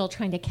 we're still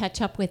trying to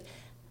catch up with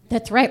the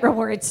threat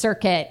reward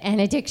circuit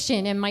and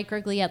addiction and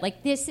microglia.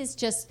 Like this is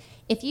just,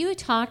 if you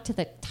talk to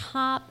the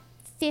top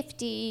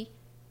 50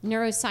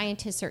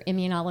 neuroscientists or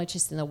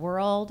immunologists in the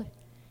world,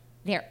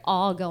 they're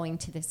all going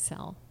to this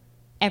cell.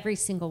 Every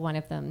single one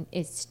of them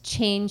is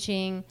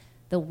changing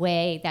the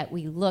way that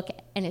we look,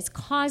 and it's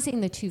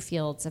causing the two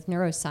fields of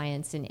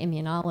neuroscience and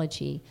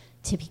immunology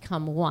to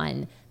become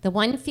one. The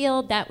one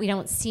field that we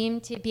don't seem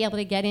to be able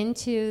to get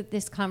into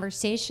this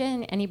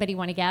conversation, anybody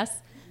want to guess?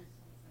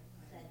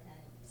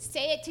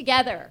 Say it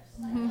together.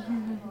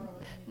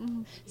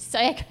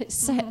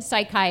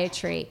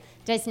 Psychiatry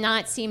does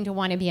not seem to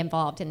want to be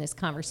involved in this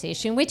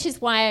conversation, which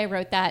is why I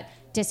wrote that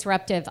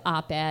disruptive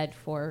op-ed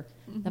for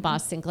the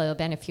Boston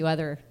Globe and a few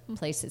other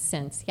places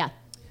since. Yeah.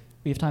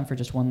 We have time for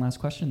just one last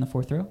question in the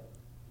fourth row.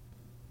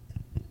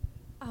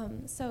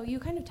 So you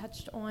kind of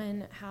touched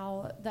on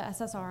how the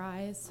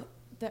SSRIs,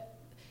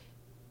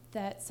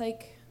 that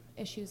psych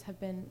issues have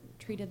been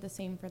treated the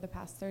same for the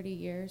past 30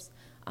 years.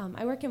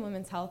 I work in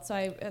women's health,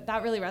 so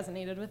that really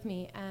resonated with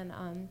me. And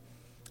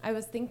I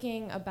was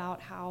thinking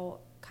about how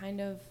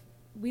I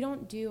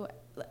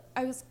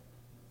was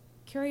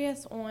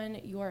curious on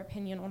your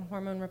opinion on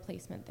hormone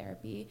replacement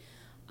therapy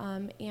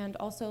and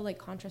also like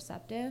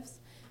contraceptives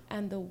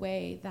and the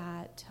way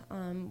that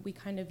we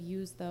kind of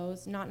use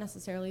those, not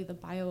necessarily the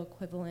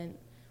bioequivalent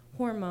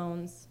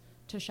hormones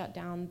to shut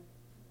down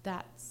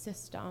that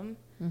system,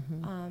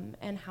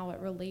 and how it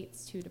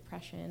relates to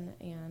depression.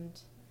 And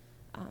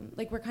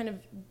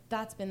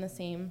that's been the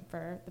same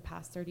for the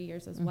past 30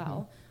 years as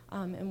well,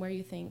 and where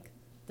you think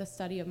the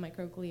study of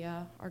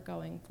microglia are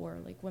going for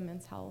like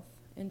women's health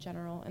in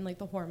general and like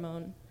the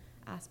hormone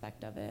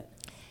aspect of it.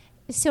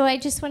 So I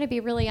just want to be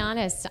really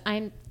honest.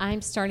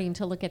 I'm starting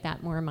to look at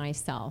that more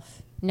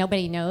myself.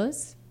 Nobody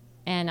knows,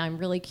 and I'm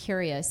really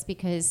curious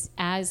because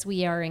as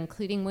we are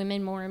including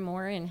women more and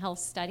more in health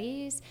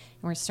studies,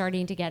 and we're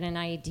starting to get an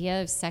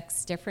idea of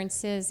sex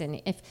differences,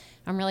 and if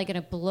I'm really going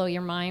to blow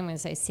your mind when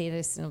I say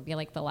this, and it'll be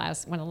like one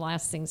of the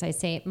last things I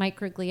say,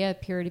 microglia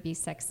appear to be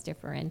sex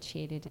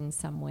differentiated in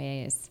some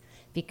ways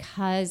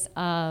because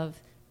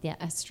of the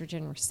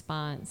estrogen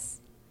response.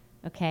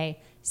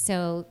 Okay,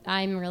 so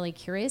I'm really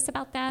curious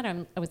about that.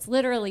 I was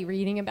literally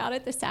reading about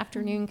it this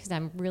afternoon because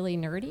I'm really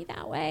nerdy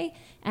that way.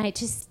 And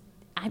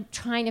I'm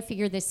trying to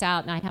figure this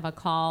out, and I have a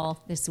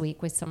call this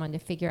week with someone to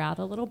figure out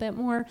a little bit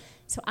more.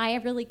 So I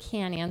really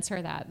can't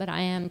answer that, but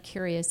I am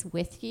curious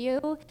with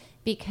you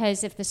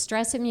because if the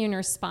stress immune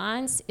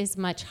response is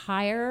much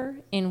higher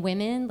in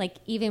women, like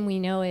even we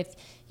know if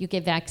you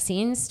give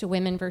vaccines to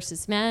women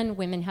versus men,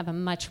 women have a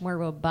much more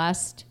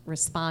robust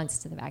response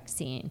to the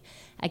vaccine.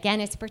 Again,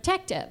 it's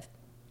protective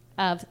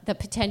of the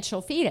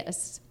potential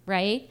fetus,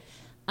 right?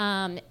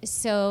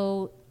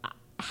 So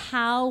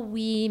how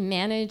we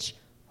manage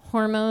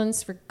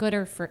hormones for good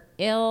or for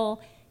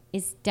ill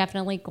is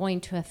definitely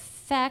going to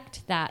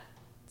affect that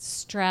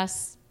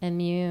stress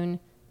immune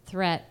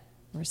threat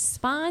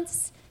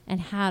response. And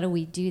how do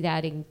we do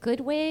that in good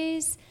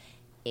ways?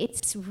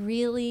 It's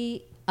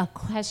really a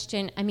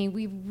question. I mean,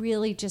 we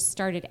really just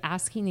started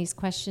asking these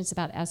questions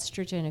about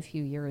estrogen a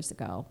few years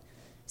ago.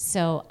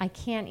 So I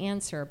can't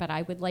answer, but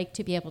I would like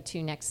to be able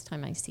to next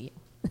time I see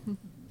you.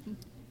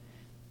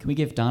 Can we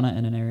give Donna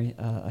and Aneri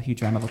a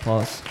huge round of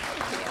applause?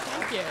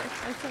 Thank you.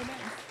 That's so nice.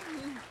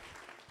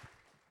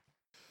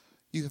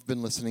 You have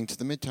been listening to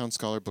the Midtown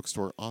Scholar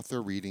Bookstore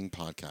Author Reading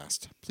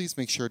Podcast. Please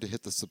make sure to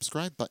hit the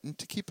subscribe button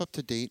to keep up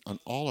to date on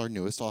all our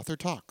newest author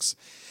talks.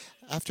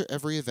 After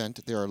every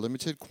event, there are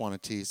limited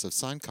quantities of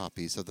signed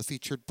copies of the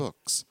featured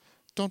books.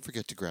 Don't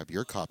forget to grab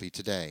your copy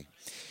today.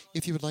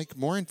 If you would like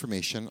more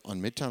information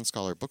on Midtown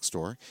Scholar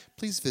Bookstore,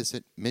 please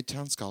visit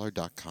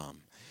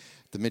midtownscholar.com.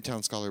 The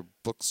Midtown Scholar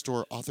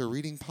Bookstore Author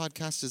Reading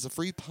Podcast is a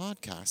free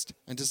podcast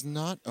and does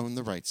not own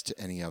the rights to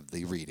any of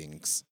the readings.